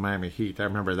swap of the Miami Heat. I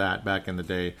remember that back in the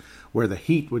day, where the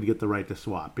Heat would get the right to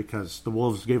swap because the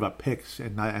Wolves gave up picks,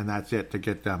 and that's it, to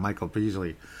get Michael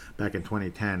Beasley back in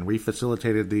 2010. We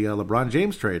facilitated the LeBron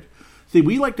James trade. See,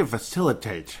 we like to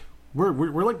facilitate.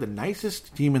 We're like the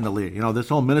nicest team in the league. You know, this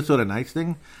whole Minnesota nice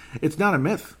thing, it's not a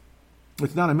myth.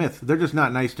 It's not a myth. They're just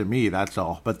not nice to me, that's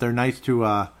all. But they're nice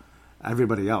to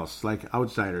everybody else, like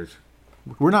outsiders.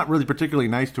 We're not really particularly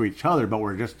nice to each other, but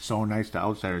we're just so nice to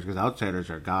outsiders because outsiders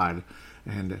are God,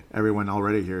 and everyone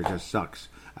already here just sucks,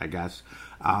 I guess.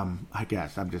 I'm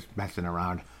just messing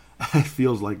around. It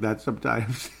feels like that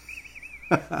sometimes.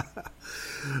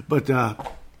 But,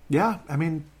 yeah,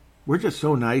 we're just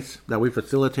so nice that we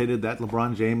facilitated that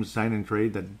LeBron James sign and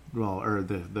trade, or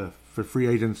the free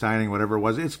agent signing, whatever it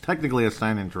was. It's technically a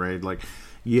sign and trade. Like,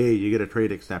 yay, you get a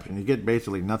trade exception. You get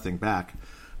basically nothing back.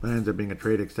 But it ends up being a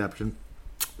trade exception.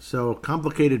 So,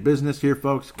 complicated business here,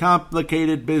 folks.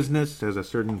 Complicated business, as a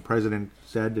certain president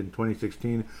said in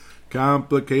 2016.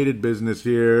 Complicated business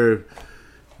here.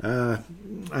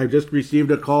 I just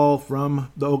received a call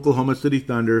from the Oklahoma City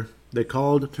Thunder. They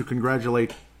called to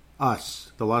congratulate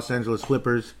us, the Los Angeles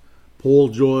Clippers. Paul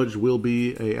George will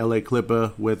be a LA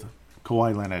Clipper with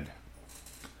Kawhi Leonard.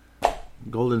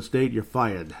 Golden State, you're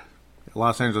fired.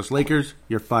 Los Angeles Lakers,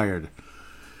 you're fired.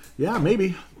 Yeah,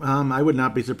 maybe. I would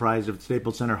not be surprised if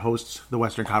Staples Center hosts the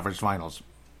Western Conference Finals.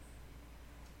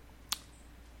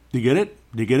 Do you get it?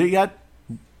 Do you get it yet?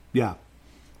 Yeah.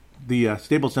 The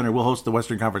Staples Center will host the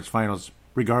Western Conference Finals,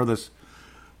 regardless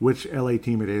which LA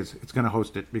team it is. It's going to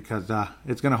host it because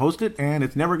it's going to host it, and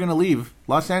it's never going to leave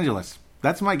Los Angeles.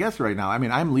 That's my guess right now.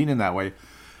 I'm leaning that way.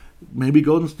 Maybe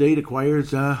Golden State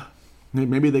acquires.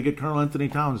 Maybe they get Karl Anthony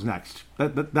Towns next.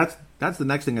 That's the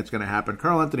next thing that's going to happen.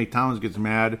 Karl Anthony Towns gets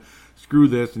mad, screw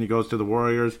this, and he goes to the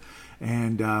Warriors.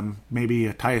 And maybe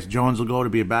Tyus Jones will go to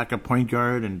be a backup point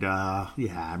guard. And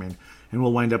and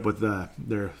we'll wind up with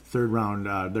their third round,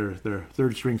 their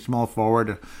third string small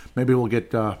forward. Maybe we'll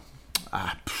get.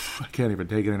 I can't even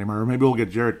take it anymore. Or maybe we'll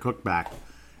get Jarrett Cook back.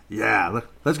 Yeah,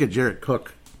 let's get Jarrett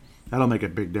Cook. That'll make a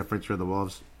big difference for the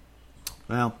Wolves.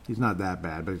 Well, he's not that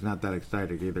bad, but he's not that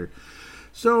exciting either.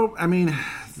 So,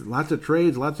 lots of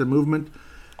trades, lots of movement.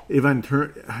 Evan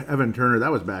Turner,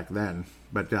 that was back then.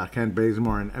 But Kent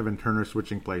Bazemore and Evan Turner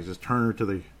switching places. Turner to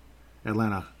the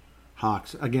Atlanta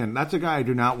Hawks. Again, that's a guy I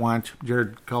do not want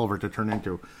Jared Culver to turn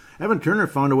into. Evan Turner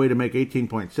found a way to make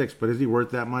 18.6, but is he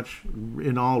worth that much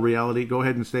in all reality? Go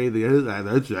ahead and say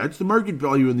that's the market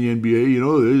value in the NBA. You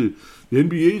know, the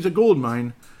NBA is a gold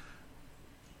mine.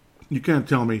 You can't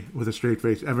tell me with a straight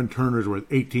face Evan Turner's worth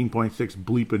 $18.6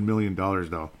 bleeping million,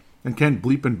 though. And Ken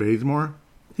bleeping Bazemore?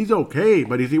 He's okay,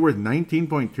 but is he worth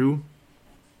 19.2?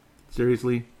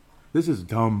 Seriously? This is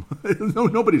dumb.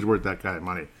 Nobody's worth that kind of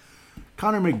money.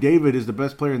 Connor McDavid is the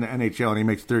best player in the NHL, and he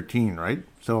makes 13, right?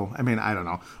 So, I don't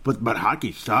know. But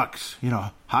hockey sucks. You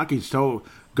know, hockey's so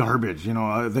garbage. You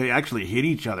know, they actually hit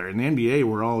each other. In the NBA,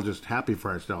 we're all just happy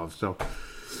for ourselves. So,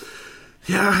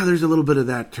 yeah, there's a little bit of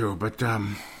that, too. But,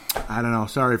 I don't know.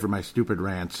 Sorry for my stupid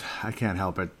rants. I can't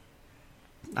help it.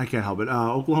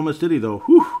 Oklahoma City, though,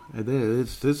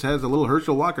 this has a little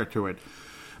Herschel Walker to it.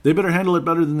 They better handle it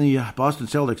better than the Boston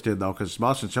Celtics did, though, because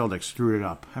Boston Celtics screwed it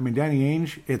up. Danny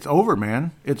Ainge, it's over,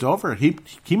 man. It's over. He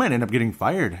might end up getting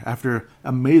fired after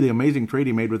the amazing trade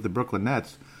he made with the Brooklyn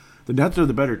Nets. The Nets are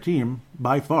the better team,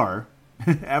 by far.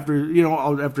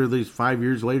 after these 5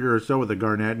 years later or so with the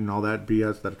Garnett and all that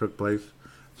BS that took place.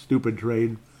 Stupid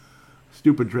trade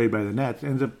by the Nets.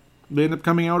 They end up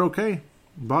coming out okay.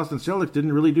 Boston Celtics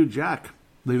didn't really do jack.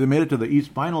 They made it to the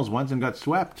East Finals once and got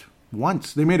swept.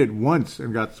 They made it once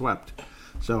and got swept.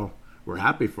 So we're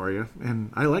happy for you.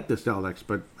 And I like the Celtics,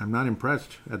 but I'm not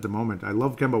impressed at the moment. I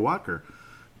love Kemba Walker.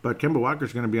 But Kemba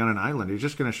Walker's going to be on an island. He's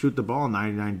just going to shoot the ball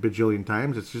 99 bajillion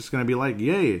times. It's just going to be like,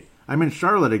 yay, I'm in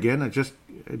Charlotte again. It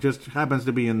just happens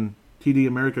to be in TD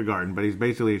America Garden, but he's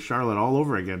basically Charlotte all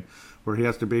over again, where he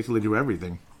has to basically do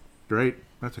everything. Great.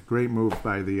 That's a great move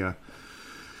by the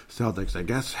Celtics, I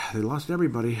guess. They lost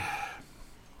everybody.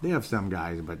 They have some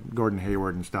guys, but Gordon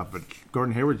Hayward and stuff. But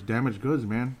Gordon Hayward's damaged goods,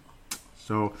 man.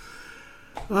 So,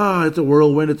 it's a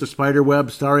whirlwind. It's a spider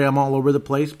web. Sorry I'm all over the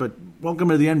place, but welcome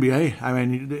to the NBA. I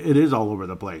mean, it is all over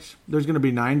the place. There's going to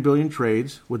be 9 billion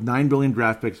trades with 9 billion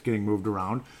draft picks getting moved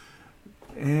around,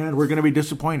 and we're going to be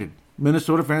disappointed.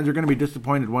 Minnesota fans are going to be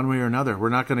disappointed one way or another. We're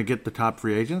not going to get the top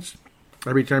free agents.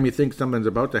 Every time you think something's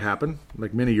about to happen,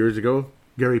 like many years ago,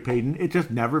 Gary Payton, it just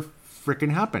never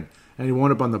freaking happened. And he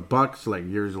wound up on the Bucks like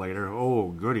years later. Oh,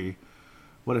 goody.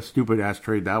 What a stupid-ass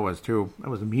trade that was, too. That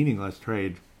was a meaningless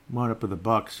trade. Wound up with the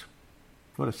Bucks.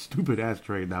 What a stupid-ass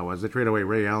trade that was. They traded away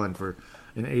Ray Allen for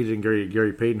an aging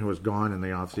Gary Payton who was gone in the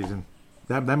offseason.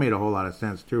 That made a whole lot of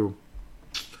sense, too.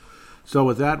 So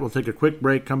with that, we'll take a quick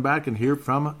break, come back, and hear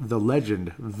from the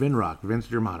legend, Vinrock, Vince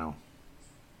Germano.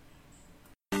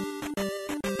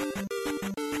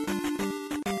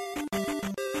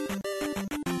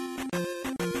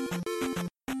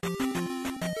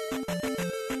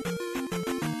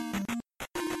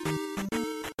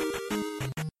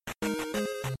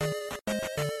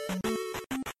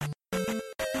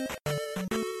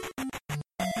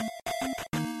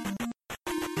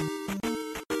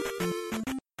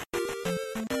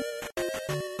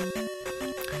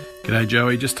 G'day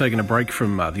Joey, just taking a break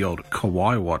from the old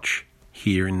Kawhi watch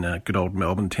here in good old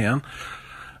Melbourne town.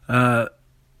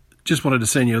 Just wanted to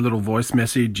send you a little voice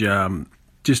message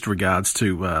just regards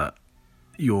to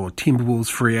your Timberwolves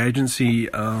free agency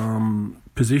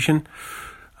position.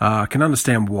 I can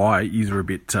understand why you're a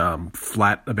bit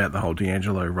flat about the whole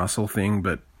D'Angelo Russell thing,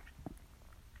 but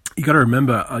you got to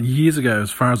remember, years ago,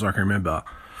 as far as I can remember,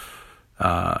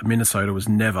 Minnesota was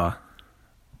never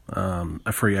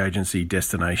a free agency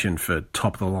destination for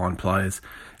top-of-the-line players.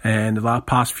 And the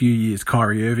past few years,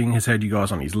 Kyrie Irving has had you guys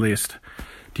on his list.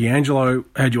 D'Angelo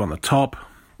had you on the top.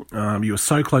 You were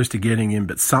so close to getting him,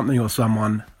 but something or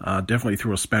someone definitely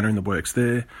threw a spanner in the works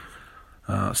there.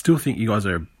 Still think you guys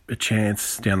are a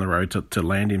chance down the road to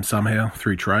land him somehow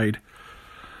through trade.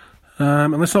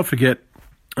 And let's not forget,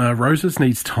 Roses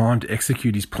needs time to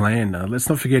execute his plan. Let's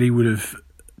not forget he would have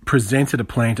presented a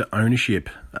plan to ownership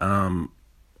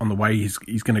on the way he's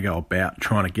going to go about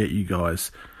trying to get you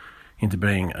guys into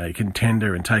being a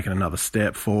contender and taking another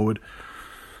step forward.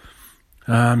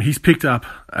 He's picked up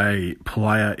a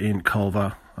player in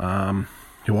Culver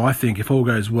who I think, if all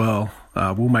goes well,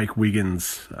 will make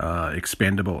Wiggins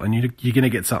expendable. And you're going to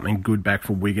get something good back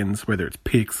for Wiggins, whether it's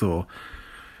picks or,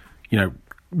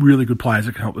 really good players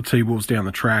that can help the T-Wolves down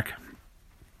the track.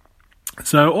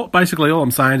 So basically all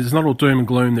I'm saying is it's not all doom and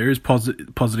gloom. There is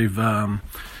positive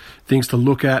things to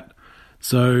look at.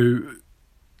 So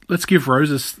let's give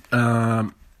Roses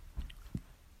time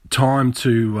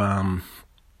to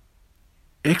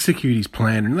execute his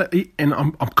plan. And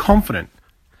I'm confident,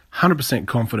 100%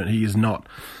 confident he is not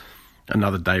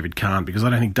another David Kahn, because I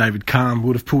don't think David Kahn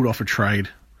would have pulled off a trade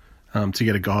to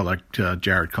get a guy like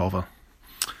Jared Culver.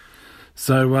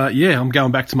 So, I'm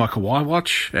going back to my Kawhi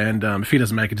watch, and if he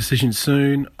doesn't make a decision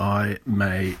soon, I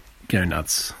may go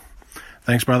nuts.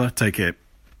 Thanks, brother. Take care.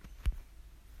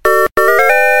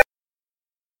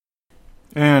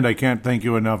 And I can't thank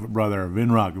you enough, brother.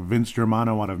 Vinrock, Vince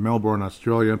Germano out of Melbourne,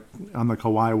 Australia, on the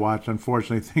Kawhi watch.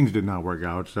 Unfortunately, things did not work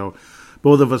out. So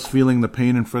both of us feeling the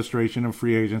pain and frustration of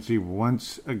free agency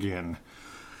once again.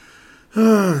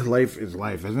 Life is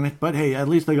life, isn't it? But hey, at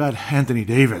least I got Anthony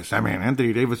Davis. I mean,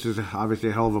 Anthony Davis is obviously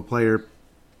a hell of a player.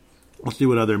 We'll see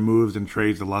what other moves and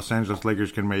trades the Los Angeles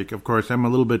Lakers can make. Of course, I'm a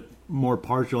little bit more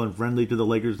partial and friendly to the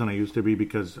Lakers than I used to be,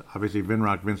 because obviously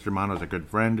Vinrock, Vince Germano, is a good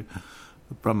friend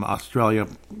from Australia,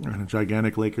 and a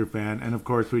gigantic Laker fan. And of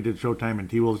course, we did Showtime and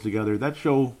T-Wolves together. That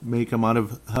show may come out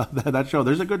of that show.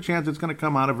 There's a good chance it's going to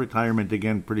come out of retirement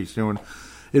again pretty soon.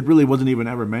 It really wasn't even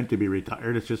ever meant to be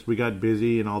retired. It's just we got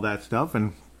busy and all that stuff,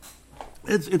 and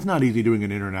it's not easy doing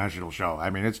an international show. I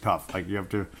mean, it's tough. Like, you have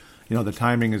to, the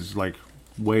timing is like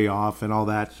way off and all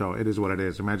that, so it is what it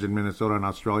is. Imagine Minnesota and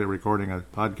Australia recording a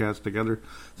podcast together.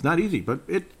 It's not easy, but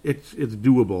it's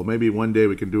doable. Maybe one day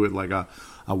we can do it like a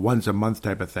once a month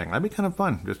type of thing. That'd be kind of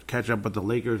fun. Just catch up with the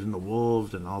Lakers and the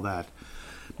Wolves and all that.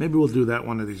 Maybe we'll do that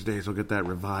one of these days. We'll get that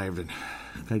revived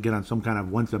and get on some kind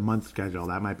of once a month schedule.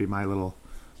 That might be my little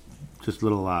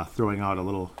throwing out a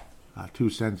little 2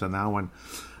 cents on that one.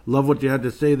 love what you had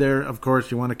to say there. Of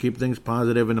course, you want to keep things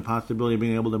positive and the possibility of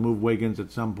being able to move Wiggins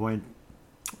at some point.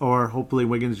 Or hopefully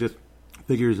Wiggins just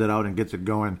figures it out and gets it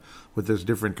going with this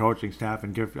different coaching staff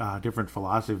and different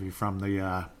philosophy from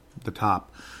the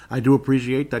top. I do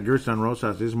appreciate that Gerson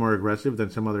Rosas is more aggressive than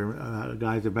some other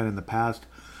guys have been in the past.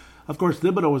 Of course,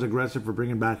 Thibodeau was aggressive for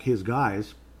bringing back his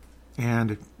guys,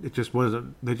 and it just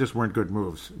wasn't. They just weren't good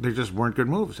moves. They just weren't good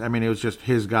moves. I mean, it was just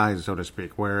his guys, so to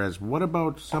speak. Whereas, what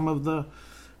about some of the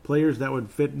players that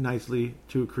would fit nicely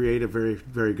to create a very,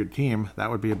 very good team? That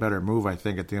would be a better move, I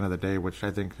think, at the end of the day, which I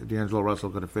think D'Angelo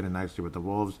Russell could have fit in nicely with the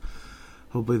Wolves.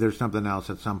 Hopefully there's something else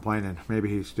at some point, and maybe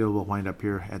he still will wind up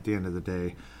here at the end of the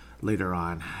day later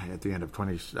on at the end of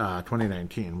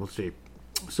 2019. We'll see.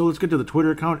 So let's get to the Twitter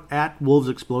account, at Wolves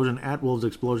Explosion.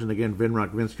 Again,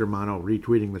 Vinrock Vince Germano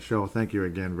retweeting the show. Thank you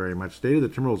again very much. State of the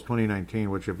Timberwolves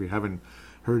 2019, which if you haven't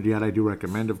heard yet, I do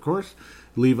recommend, of course.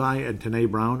 Levi and Tanae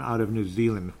Brown out of New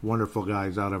Zealand. Wonderful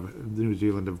guys out of New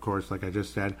Zealand, of course, like I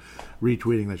just said,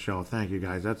 retweeting the show. Thank you,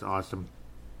 guys. That's awesome.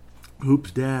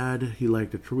 Hoops Dad, he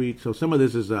liked a tweet. So some of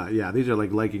this is, these are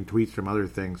like liking tweets from other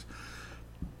things.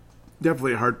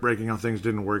 Definitely heartbreaking how things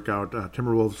didn't work out.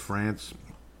 Timberwolves France,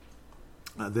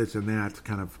 this and that,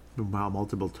 kind of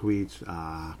multiple tweets.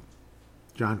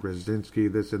 John Krasinski,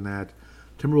 this and that.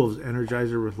 Timberwolves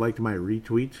Energizer liked my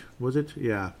retweet, was it?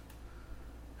 Yeah.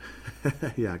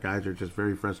 Yeah, guys are just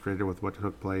very frustrated with what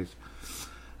took place.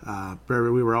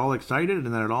 We were all excited,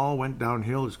 and then it all went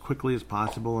downhill as quickly as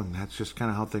possible, and that's just kind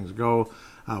of how things go.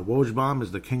 Wojbomb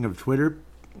is the king of Twitter.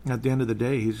 At the end of the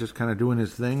day, he's just kind of doing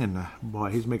his thing, and boy,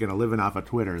 he's making a living off of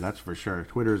Twitter, that's for sure.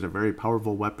 Twitter is a very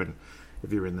powerful weapon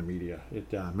if you're in the media.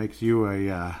 It makes you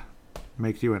an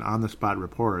on-the-spot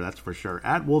reporter, that's for sure.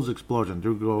 At Wolves Explosion,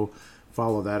 do go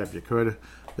follow that if you could.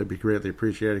 That'd be greatly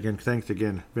appreciated. Again, thanks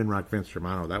again, Vinrock Vince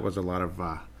Germano. That was a lot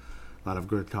of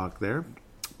good talk there,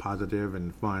 positive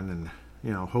and fun,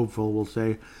 and hopeful. We'll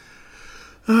say.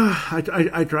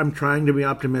 I'm trying to be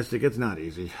optimistic. It's not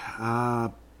easy.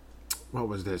 What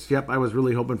was this? Yep, I was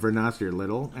really hoping for Nasir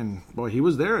Little, and boy, he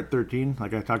was there at 13,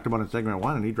 like I talked about in segment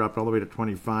 1, and he dropped all the way to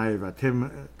 25.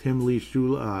 Tim Lee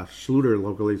Schluter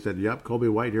locally said, "Yep, Kobe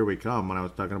White, here we come." When I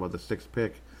was talking about the 6th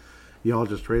pick, y'all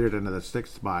just traded into the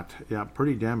 6th spot. Yeah,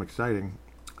 pretty damn exciting.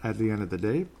 At the end of the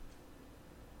day,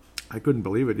 I couldn't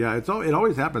believe it. Yeah, it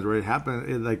always happens where it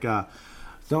happened.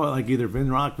 Like either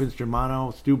Vinrock, Vince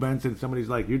Germano, Stu Benson, somebody's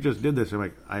like, "You just did this." I'm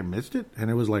like, "I missed it?"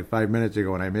 And it was like 5 minutes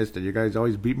ago and I missed it. You guys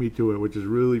always beat me to it, which is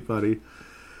really funny.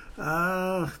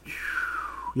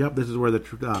 Yep, this is where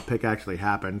the pick actually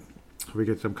happened. We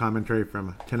get some commentary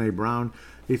from Tanae Brown.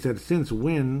 He said, since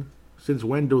when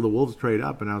do the Wolves trade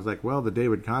up? And I was like, well, the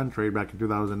David Kahn trade back in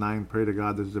 2009. Pray to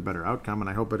God this is a better outcome, and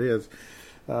I hope it is.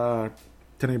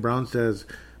 Tanae Brown says,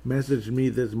 messaged me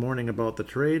this morning about the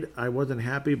trade. I wasn't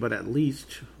happy, but at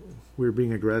least we're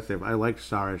being aggressive. I liked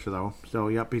Saric, though. So,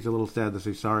 yep, he's a little sad to see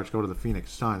Saric go to the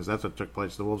Phoenix Suns. That's what took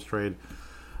place. The Wolves trade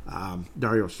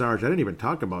Dario Saric. I didn't even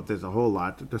talk about this a whole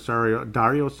lot.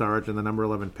 Dario Saric and the number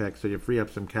 11 pick, so you free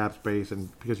up some cap space, and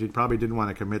because you probably didn't want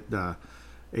to commit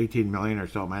 $18 million or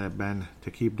so it might have been to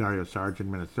keep Dario Saric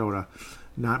in Minnesota.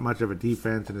 Not much of a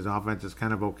defense, and his offense is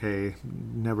kind of okay.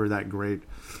 Never that great.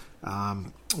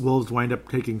 Wolves wind up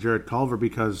taking Jarrett Culver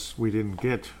because we didn't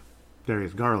get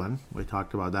Darius Garland. We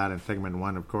talked about that in segment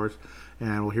 1, of course.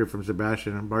 And we'll hear from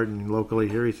Sebastian Barton locally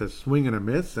here. He says, swing and a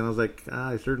miss. And I was like,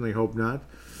 I certainly hope not.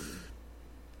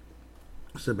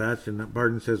 Sebastian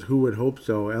Barton says, who would hope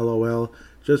so? LOL.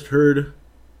 Just heard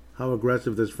how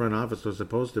aggressive this front office was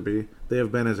supposed to be. They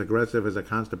have been as aggressive as a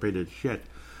constipated shit.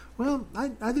 Well,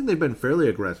 I think they've been fairly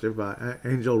aggressive.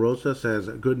 Angel Rosa says,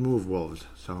 good move, Wolves.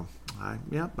 So,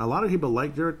 a lot of people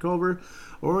like Jarrett Culver,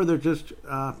 or they're just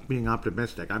being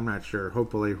optimistic. I'm not sure.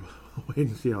 Hopefully, we'll wait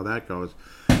and see how that goes.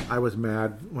 I was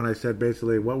mad when I said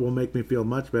basically what will make me feel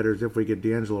much better is if we get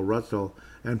D'Angelo Russell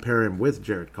and pair him with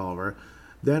Jarrett Culver.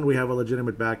 Then we have a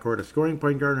legitimate backcourt, a scoring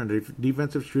point guard and a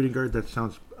defensive shooting guard. That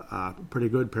sounds pretty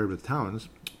good paired with Towns.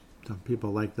 Some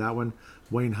people like that one.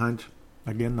 Wayne Hunt,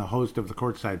 again, the host of the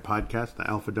Courtside podcast, the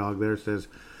Alpha Dog there, says,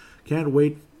 can't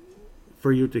wait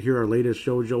for you to hear our latest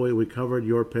show, Joey. We covered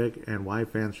your pick and why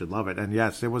fans should love it. And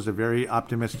yes, it was a very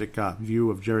optimistic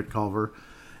view of Jarrett Culver.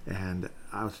 And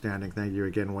outstanding. Thank you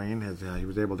again, Wayne, as he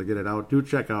was able to get it out. Do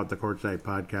check out the Courtside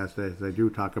podcast. They do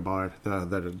talk about it.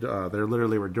 They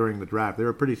literally were during the draft. They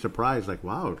were pretty surprised, like,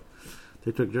 wow,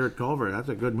 they took Jarrett Culver. That's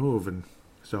a good move. And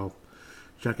so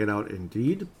check it out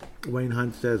indeed. Wayne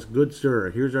Hunt says, good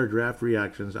sir, here's our draft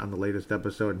reactions on the latest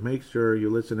episode. Make sure you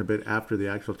listen a bit after the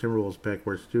actual Timberwolves pick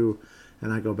where Stu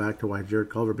and I go back to why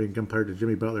Jarrett Culver being compared to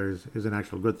Jimmy Butler is an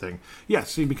actual good thing.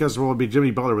 Yes, see, because it will be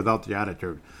Jimmy Butler without the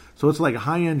attitude. So it's like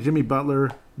high-end Jimmy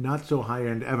Butler, not so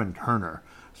high-end Evan Turner.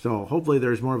 So hopefully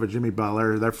there's more of a Jimmy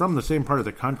Butler. They're from the same part of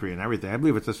the country and everything. I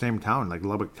believe it's the same town, like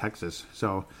Lubbock, Texas.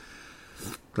 So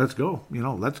let's go.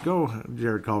 Let's go,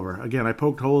 Jared Culver. Again, I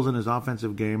poked holes in his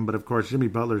offensive game, but of course Jimmy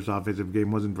Butler's offensive game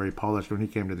wasn't very polished when he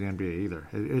came to the NBA either.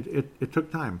 It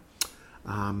took time.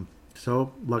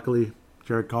 So luckily,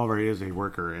 Jared Culver is a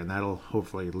worker, and that'll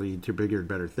hopefully lead to bigger and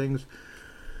better things.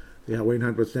 Yeah, Wayne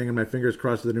Hunt was saying, my fingers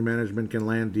crossed the new management can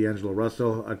land D'Angelo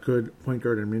Russell. A good point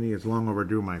guard in mini is long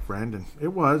overdue, my friend. And it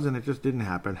was, and it just didn't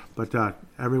happen. But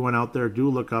everyone out there, do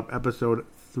look up episode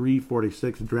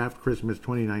 346, Draft Christmas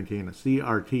 2019,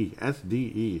 CRT,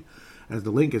 SDE, as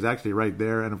the link is actually right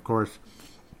there. And, of course,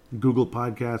 Google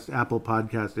Podcasts, Apple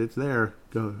Podcasts, it's there.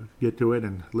 Go get to it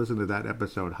and listen to that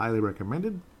episode. Highly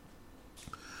recommended.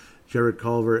 Jared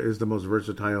Culver is the most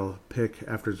versatile pick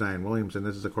after Zion Williamson.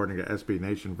 This is according to SB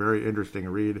Nation. Very interesting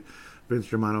read. Vince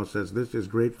Germano says, this is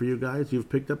great for you guys. You've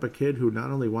picked up a kid who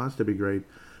not only wants to be great,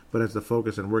 but has the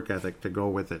focus and work ethic to go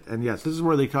with it. And yes, this is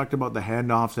where they talked about the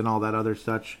handoffs and all that other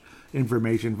such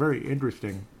information. Very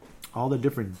interesting. All the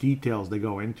different details they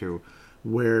go into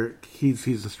where he's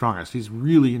the strongest. He's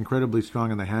really incredibly strong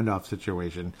in the handoff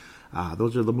situation.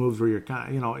 Those are the moves where you're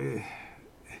kind of,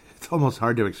 it's almost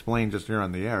hard to explain just here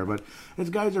on the air, but as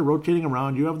guys are rotating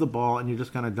around, you have the ball, and you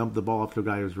just kind of dump the ball up to a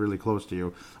guy who's really close to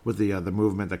you with the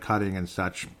movement, the cutting and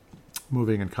such,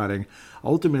 moving and cutting.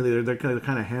 Ultimately, they're kind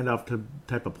of handoff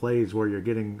type of plays where you're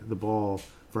getting the ball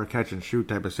for a catch-and-shoot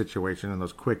type of situation and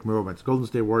those quick movements. Golden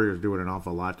State Warriors do it an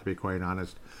awful lot, to be quite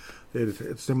honest.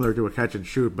 It's similar to a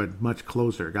catch-and-shoot, but much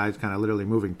closer. Guys kind of literally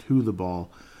moving to the ball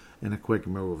in a quick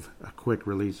move, a quick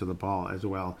release of the ball as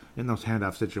well in those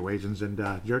handoff situations. And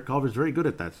Jared Culver's very good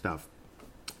at that stuff.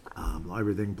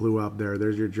 Everything blew up there.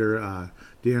 There's your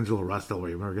D'Angelo Russell.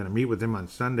 We were going to meet with him on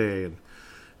Sunday, and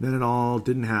then it all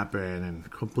didn't happen, and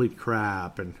complete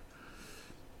crap. And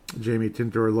Jamie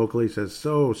Tintor locally says,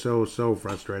 so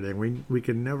frustrating. We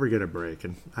can never get a break.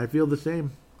 And I feel the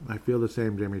same.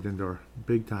 Jamie Tintor.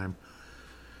 Big time.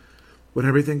 When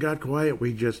everything got quiet,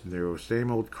 we just knew. Same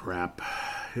old crap.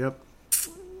 Yep.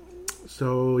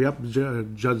 So,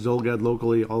 Judd Zolgad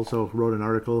locally also wrote an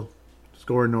article.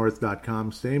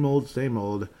 ScoreNorth.com. Same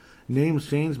old. Names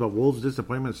change, but Wolves'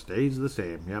 disappointment stays the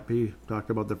same. Yep, he talked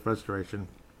about the frustration.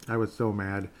 I was so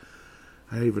mad.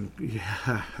 I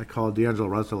called D'Angelo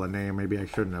Russell a name. Maybe I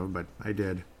shouldn't have, but I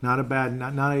did. Not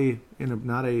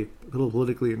a little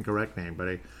politically incorrect name, but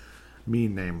a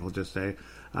mean name, we'll just say.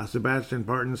 Sebastian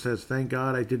Barton says, thank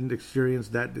God I didn't experience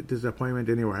that disappointment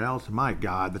anywhere else. My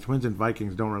God, the Twins and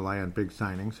Vikings don't rely on big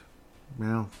signings.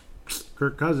 Well,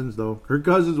 Kirk Cousins, though. Kirk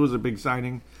Cousins was a big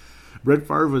signing. Brett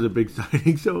Favre was a big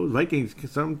signing. So Vikings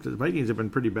have been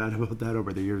pretty bad about that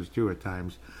over the years, too, at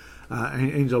times.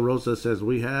 Angel Rosa says,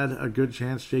 we had a good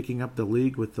chance shaking up the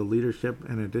league with the leadership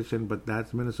and addition, but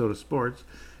that's Minnesota sports.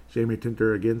 Jamie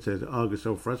Tinter again says, ugh, it's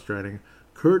so frustrating.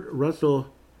 Kurt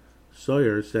Russell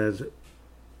Sawyer says,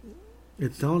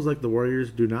 it sounds like the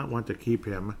Warriors do not want to keep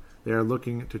him. They are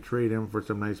looking to trade him for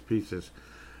some nice pieces.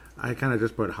 I kind of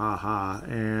just put ha-ha,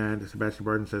 and Sebastian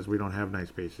Barton says we don't have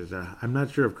nice pieces. I'm not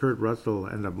sure if Kurt Russell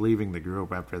ended up leaving the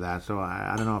group after that, so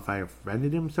I don't know if I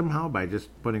offended him somehow by just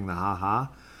putting the ha-ha.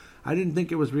 I didn't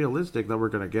think it was realistic that we're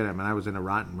going to get him, and I was in a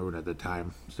rotten mood at the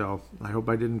time. So I hope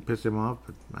I didn't piss him off,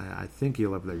 but I think he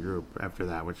left the group after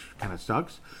that, which kind of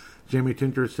sucks. Jamie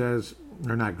Tinter says,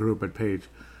 or not group, but page,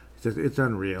 says, it's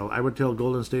unreal. I would tell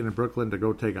Golden State and Brooklyn to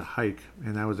go take a hike,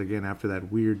 and that was again after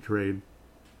that weird trade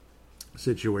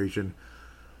situation.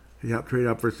 Yep, trade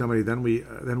up for somebody, then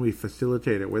we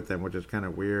facilitate it with them, which is kind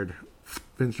of weird.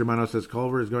 Vince Germano says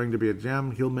Culver is going to be a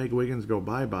gem. He'll make Wiggins go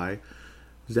bye-bye.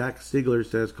 Zach Stiegler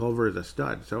says Culver is a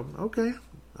stud. So, okay.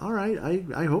 All right.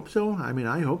 I hope so.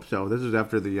 I hope so. This is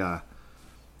after the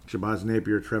Shabazz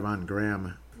Napier, Trevon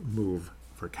Graham move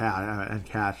for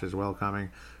Cash as well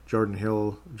coming. Jordan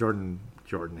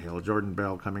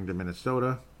Bell coming to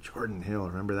Minnesota. Jordan Hill,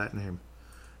 remember that name?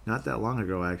 Not that long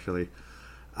ago, actually.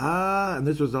 And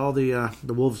this was all the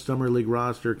Wolves Summer League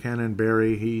roster. Cannon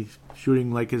Barry, he's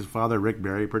shooting like his father, Rick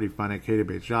Barry. Pretty funny. Katie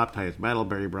Bates Shop, Tyus Battle,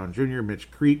 Barry Brown Jr.,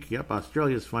 Mitch Creek. Yep,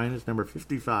 Australia's finest, number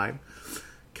 55.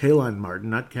 Kalen Martin,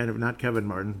 not Kevin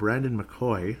Martin. Brandon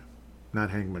McCoy,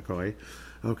 not Hank McCoy.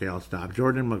 Okay, I'll stop.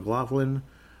 Jordan McLaughlin,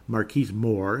 Marquise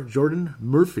Moore, Jordan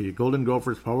Murphy, Golden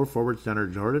Gophers power forward center.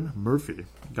 Jordan Murphy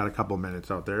got a couple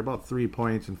minutes out there, about 3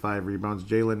 points and 5 rebounds.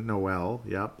 Jalen Noel,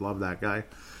 yep, love that guy.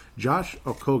 Josh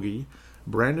Okogie,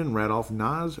 Brandon Randolph,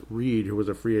 Naz Reid, who was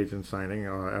a free agent signing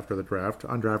after the draft,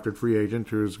 undrafted free agent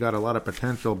who's got a lot of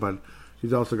potential, but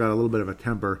he's also got a little bit of a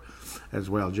temper as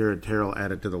well. Jared Terrell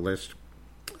added to the list.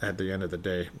 at the end of the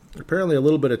day. Apparently a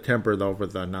little bit of temper, though,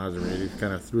 with Naz Reid. He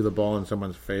kind of threw the ball in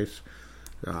someone's face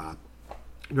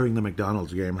during the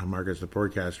McDonald's game. Marcus, the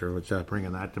forecaster, was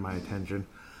bringing that to my attention.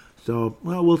 So,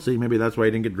 well, we'll see. Maybe that's why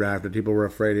he didn't get drafted. People were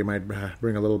afraid he might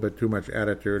bring a little bit too much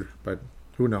attitude, but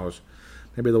who knows?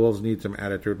 Maybe the Wolves need some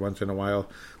attitude once in a while.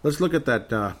 Let's look at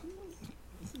that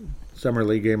Summer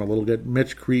League game a little bit.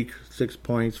 Mitch Creek, 6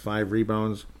 points, 5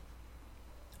 rebounds,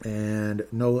 and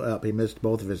he missed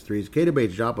both of his threes. Keita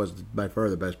Bates-Diop was by far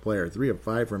the best player. 3 of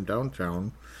 5 from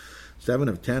downtown. 7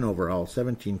 of 10 overall.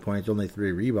 17 points, only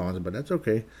 3 rebounds, but that's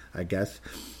okay, I guess.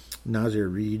 Nazir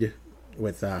Reid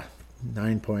with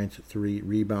 9 points, 3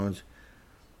 rebounds.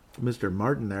 Mr.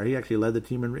 Martin there, he actually led the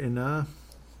team in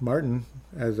Martin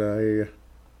as a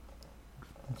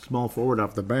small forward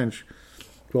off the bench.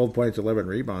 12 points, 11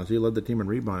 rebounds. He led the team in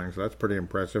rebounding, so that's pretty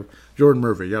impressive. Jordan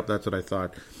Murphy, yep, that's what I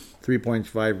thought. 3 points,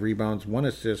 5 rebounds, 1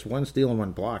 assist, 1 steal, and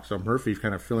 1 block. So Murphy's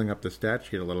kind of filling up the stat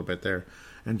sheet a little bit there.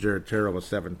 And Jared Terrell was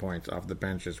 7 points off the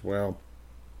bench as well.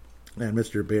 And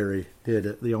Mr. Barry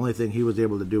the only thing he was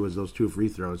able to do was those 2 free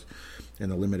throws in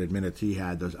the limited minutes he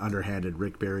had. Those underhanded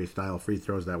Rick Barry style free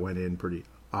throws that went in pretty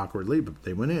awkwardly, but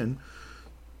they went in.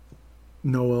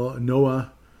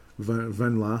 Noah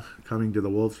Venla coming to the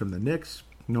Wolves from the Knicks.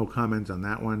 No comments on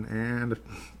that one. And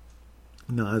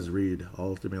Naz Reid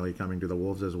ultimately coming to the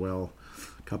Wolves as well.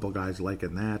 A couple guys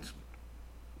liking that.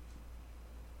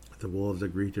 The Wolves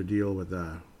agreed to deal with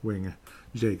wing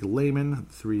Jake Layman,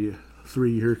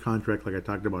 three-year contract like I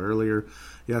talked about earlier.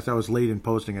 Yes, I was late in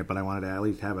posting it, but I wanted to at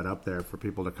least have it up there for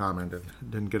people to comment, and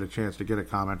didn't get a chance to get a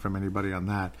comment from anybody on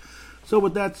that. So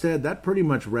with that said, that pretty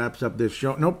much wraps up this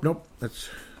show. Nope, that's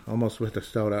almost with the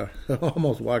soda.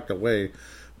 Almost walked away.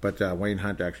 But Wayne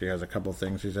Hunt actually has a couple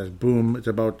things. He says, boom, it's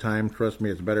about time. Trust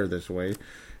me, it's better this way.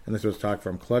 And this was talk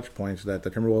from Clutch Points that the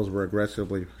Timberwolves were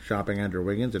aggressively shopping Andrew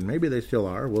Wiggins, and maybe they still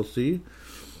are. We'll see.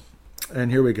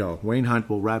 And here we go. Wayne Hunt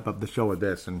will wrap up the show with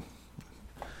this. And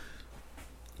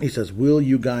he says, will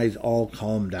you guys all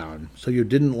calm down so you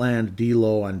didn't land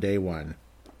D-Lo on day one?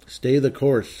 Stay the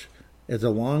course. It's a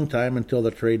long time until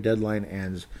the trade deadline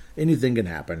ends. Anything can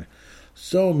happen.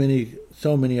 So many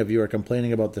of you are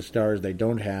complaining about the stars they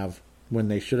don't have when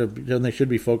they should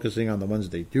be focusing on the ones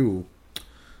they do.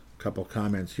 A couple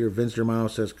comments here. Vince Germano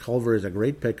says Culver is a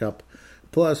great pickup.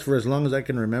 Plus, for as long as I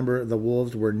can remember, the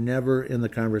Wolves were never in the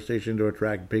conversation to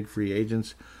attract big free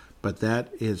agents, but that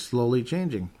is slowly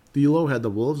changing. D'Lo had the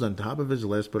Wolves on top of his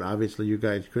list, but obviously you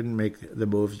guys couldn't make the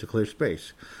moves to clear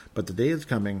space. But the day is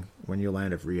coming when you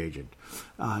land a free agent.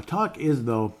 Talk is,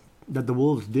 though, that the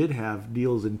Wolves did have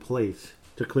deals in place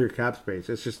to clear cap space.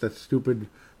 It's just that stupid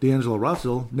D'Angelo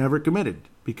Russell never committed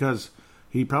because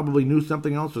he probably knew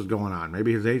something else was going on.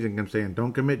 Maybe his agent kept saying,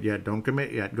 don't commit yet, don't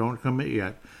commit yet, don't commit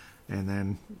yet. And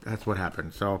then that's what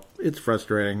happened. So it's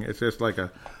frustrating. It's just like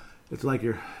it's like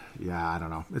I don't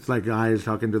know. It's like guys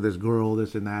talking to this girl,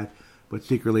 this and that, but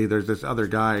secretly there's this other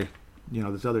guy,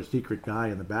 this other secret guy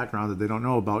in the background that they don't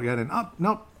know about yet. And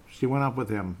nope, she went up with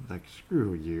him. Like,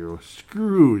 screw you.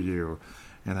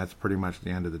 And that's pretty much the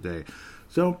end of the day.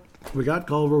 So we got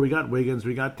Culver, we got Wiggins,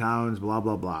 we got Towns, blah,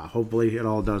 blah, blah. Hopefully it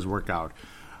all does work out.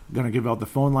 I'm going to give out the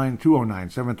phone line,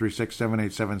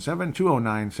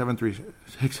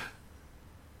 209-736-7877,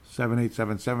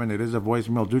 209-736-7877. It is a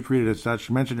voicemail. Do treat it as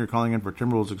such. Mention you're calling in for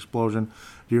Timberwolves Explosion.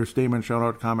 Do your statement, shout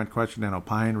out, comment, question, and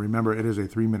opine. Remember, it is a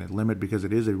 3-minute limit because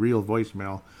it is a real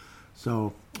voicemail.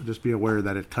 So just be aware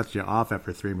that it cuts you off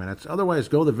after 3 minutes. Otherwise,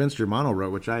 go the Vince Germano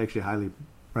route, which I actually highly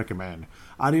recommend.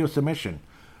 Audio submission.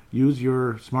 Use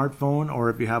your smartphone, or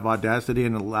if you have Audacity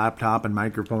and a laptop and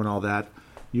microphone, all that,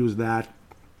 use that.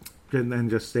 And then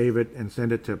just save it and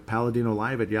send it to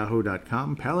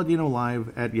PaladinoLive@yahoo.com.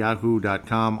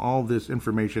 PaladinoLive@yahoo.com. All this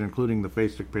information, including the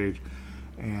Facebook page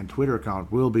and Twitter account,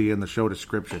 will be in the show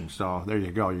description. So there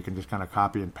you go. You can just kind of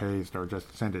copy and paste or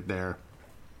just send it there.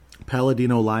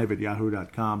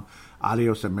 PaladinoLive@yahoo.com.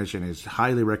 Audio submission is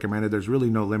highly recommended. There's really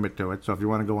no limit to it. So if you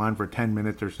want to go on for 10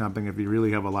 minutes or something, if you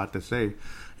really have a lot to say,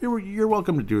 you're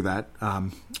welcome to do that.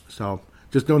 So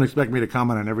just don't expect me to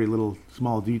comment on every little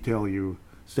small detail you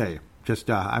say.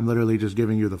 I'm literally just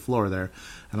giving you the floor there,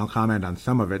 and I'll comment on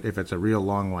some of it if it's a real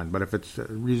long one. But if it's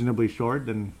reasonably short,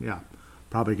 then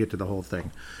probably get to the whole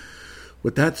thing.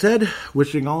 With that said,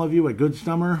 wishing all of you a good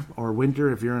summer or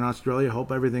winter if you're in Australia.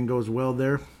 Hope everything goes well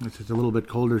there. It's just a little bit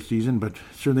colder season, but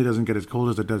certainly doesn't get as cold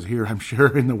as it does here, I'm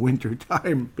sure, in the winter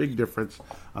time. Big difference,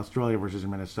 Australia versus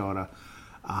Minnesota.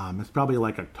 It's probably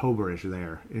like October-ish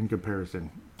there in comparison,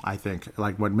 I think.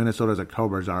 Like what Minnesota's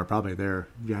Octobers are, probably their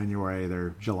January,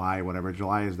 their July, whatever.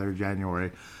 July is their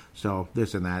January. So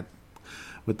this and that.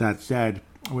 With that said,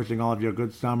 Wishing all of you a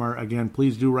good summer. Again,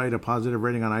 please do write a positive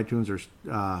rating on iTunes or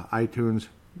iTunes,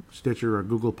 Stitcher, or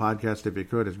Google Podcast if you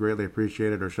could. It's greatly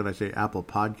appreciated, or should I say Apple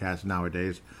Podcasts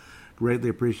nowadays. Greatly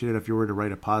appreciate it if you were to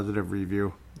write a positive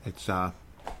review. It's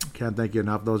can't thank you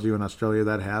enough. Those of you in Australia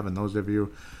that have, and those of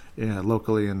you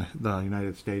locally in the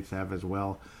United States have as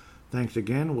well. Thanks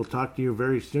again. We'll talk to you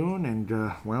very soon, and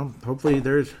hopefully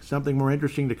there's something more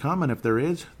interesting to come, and if there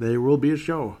is, there will be a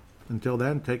show. Until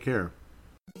then, take care.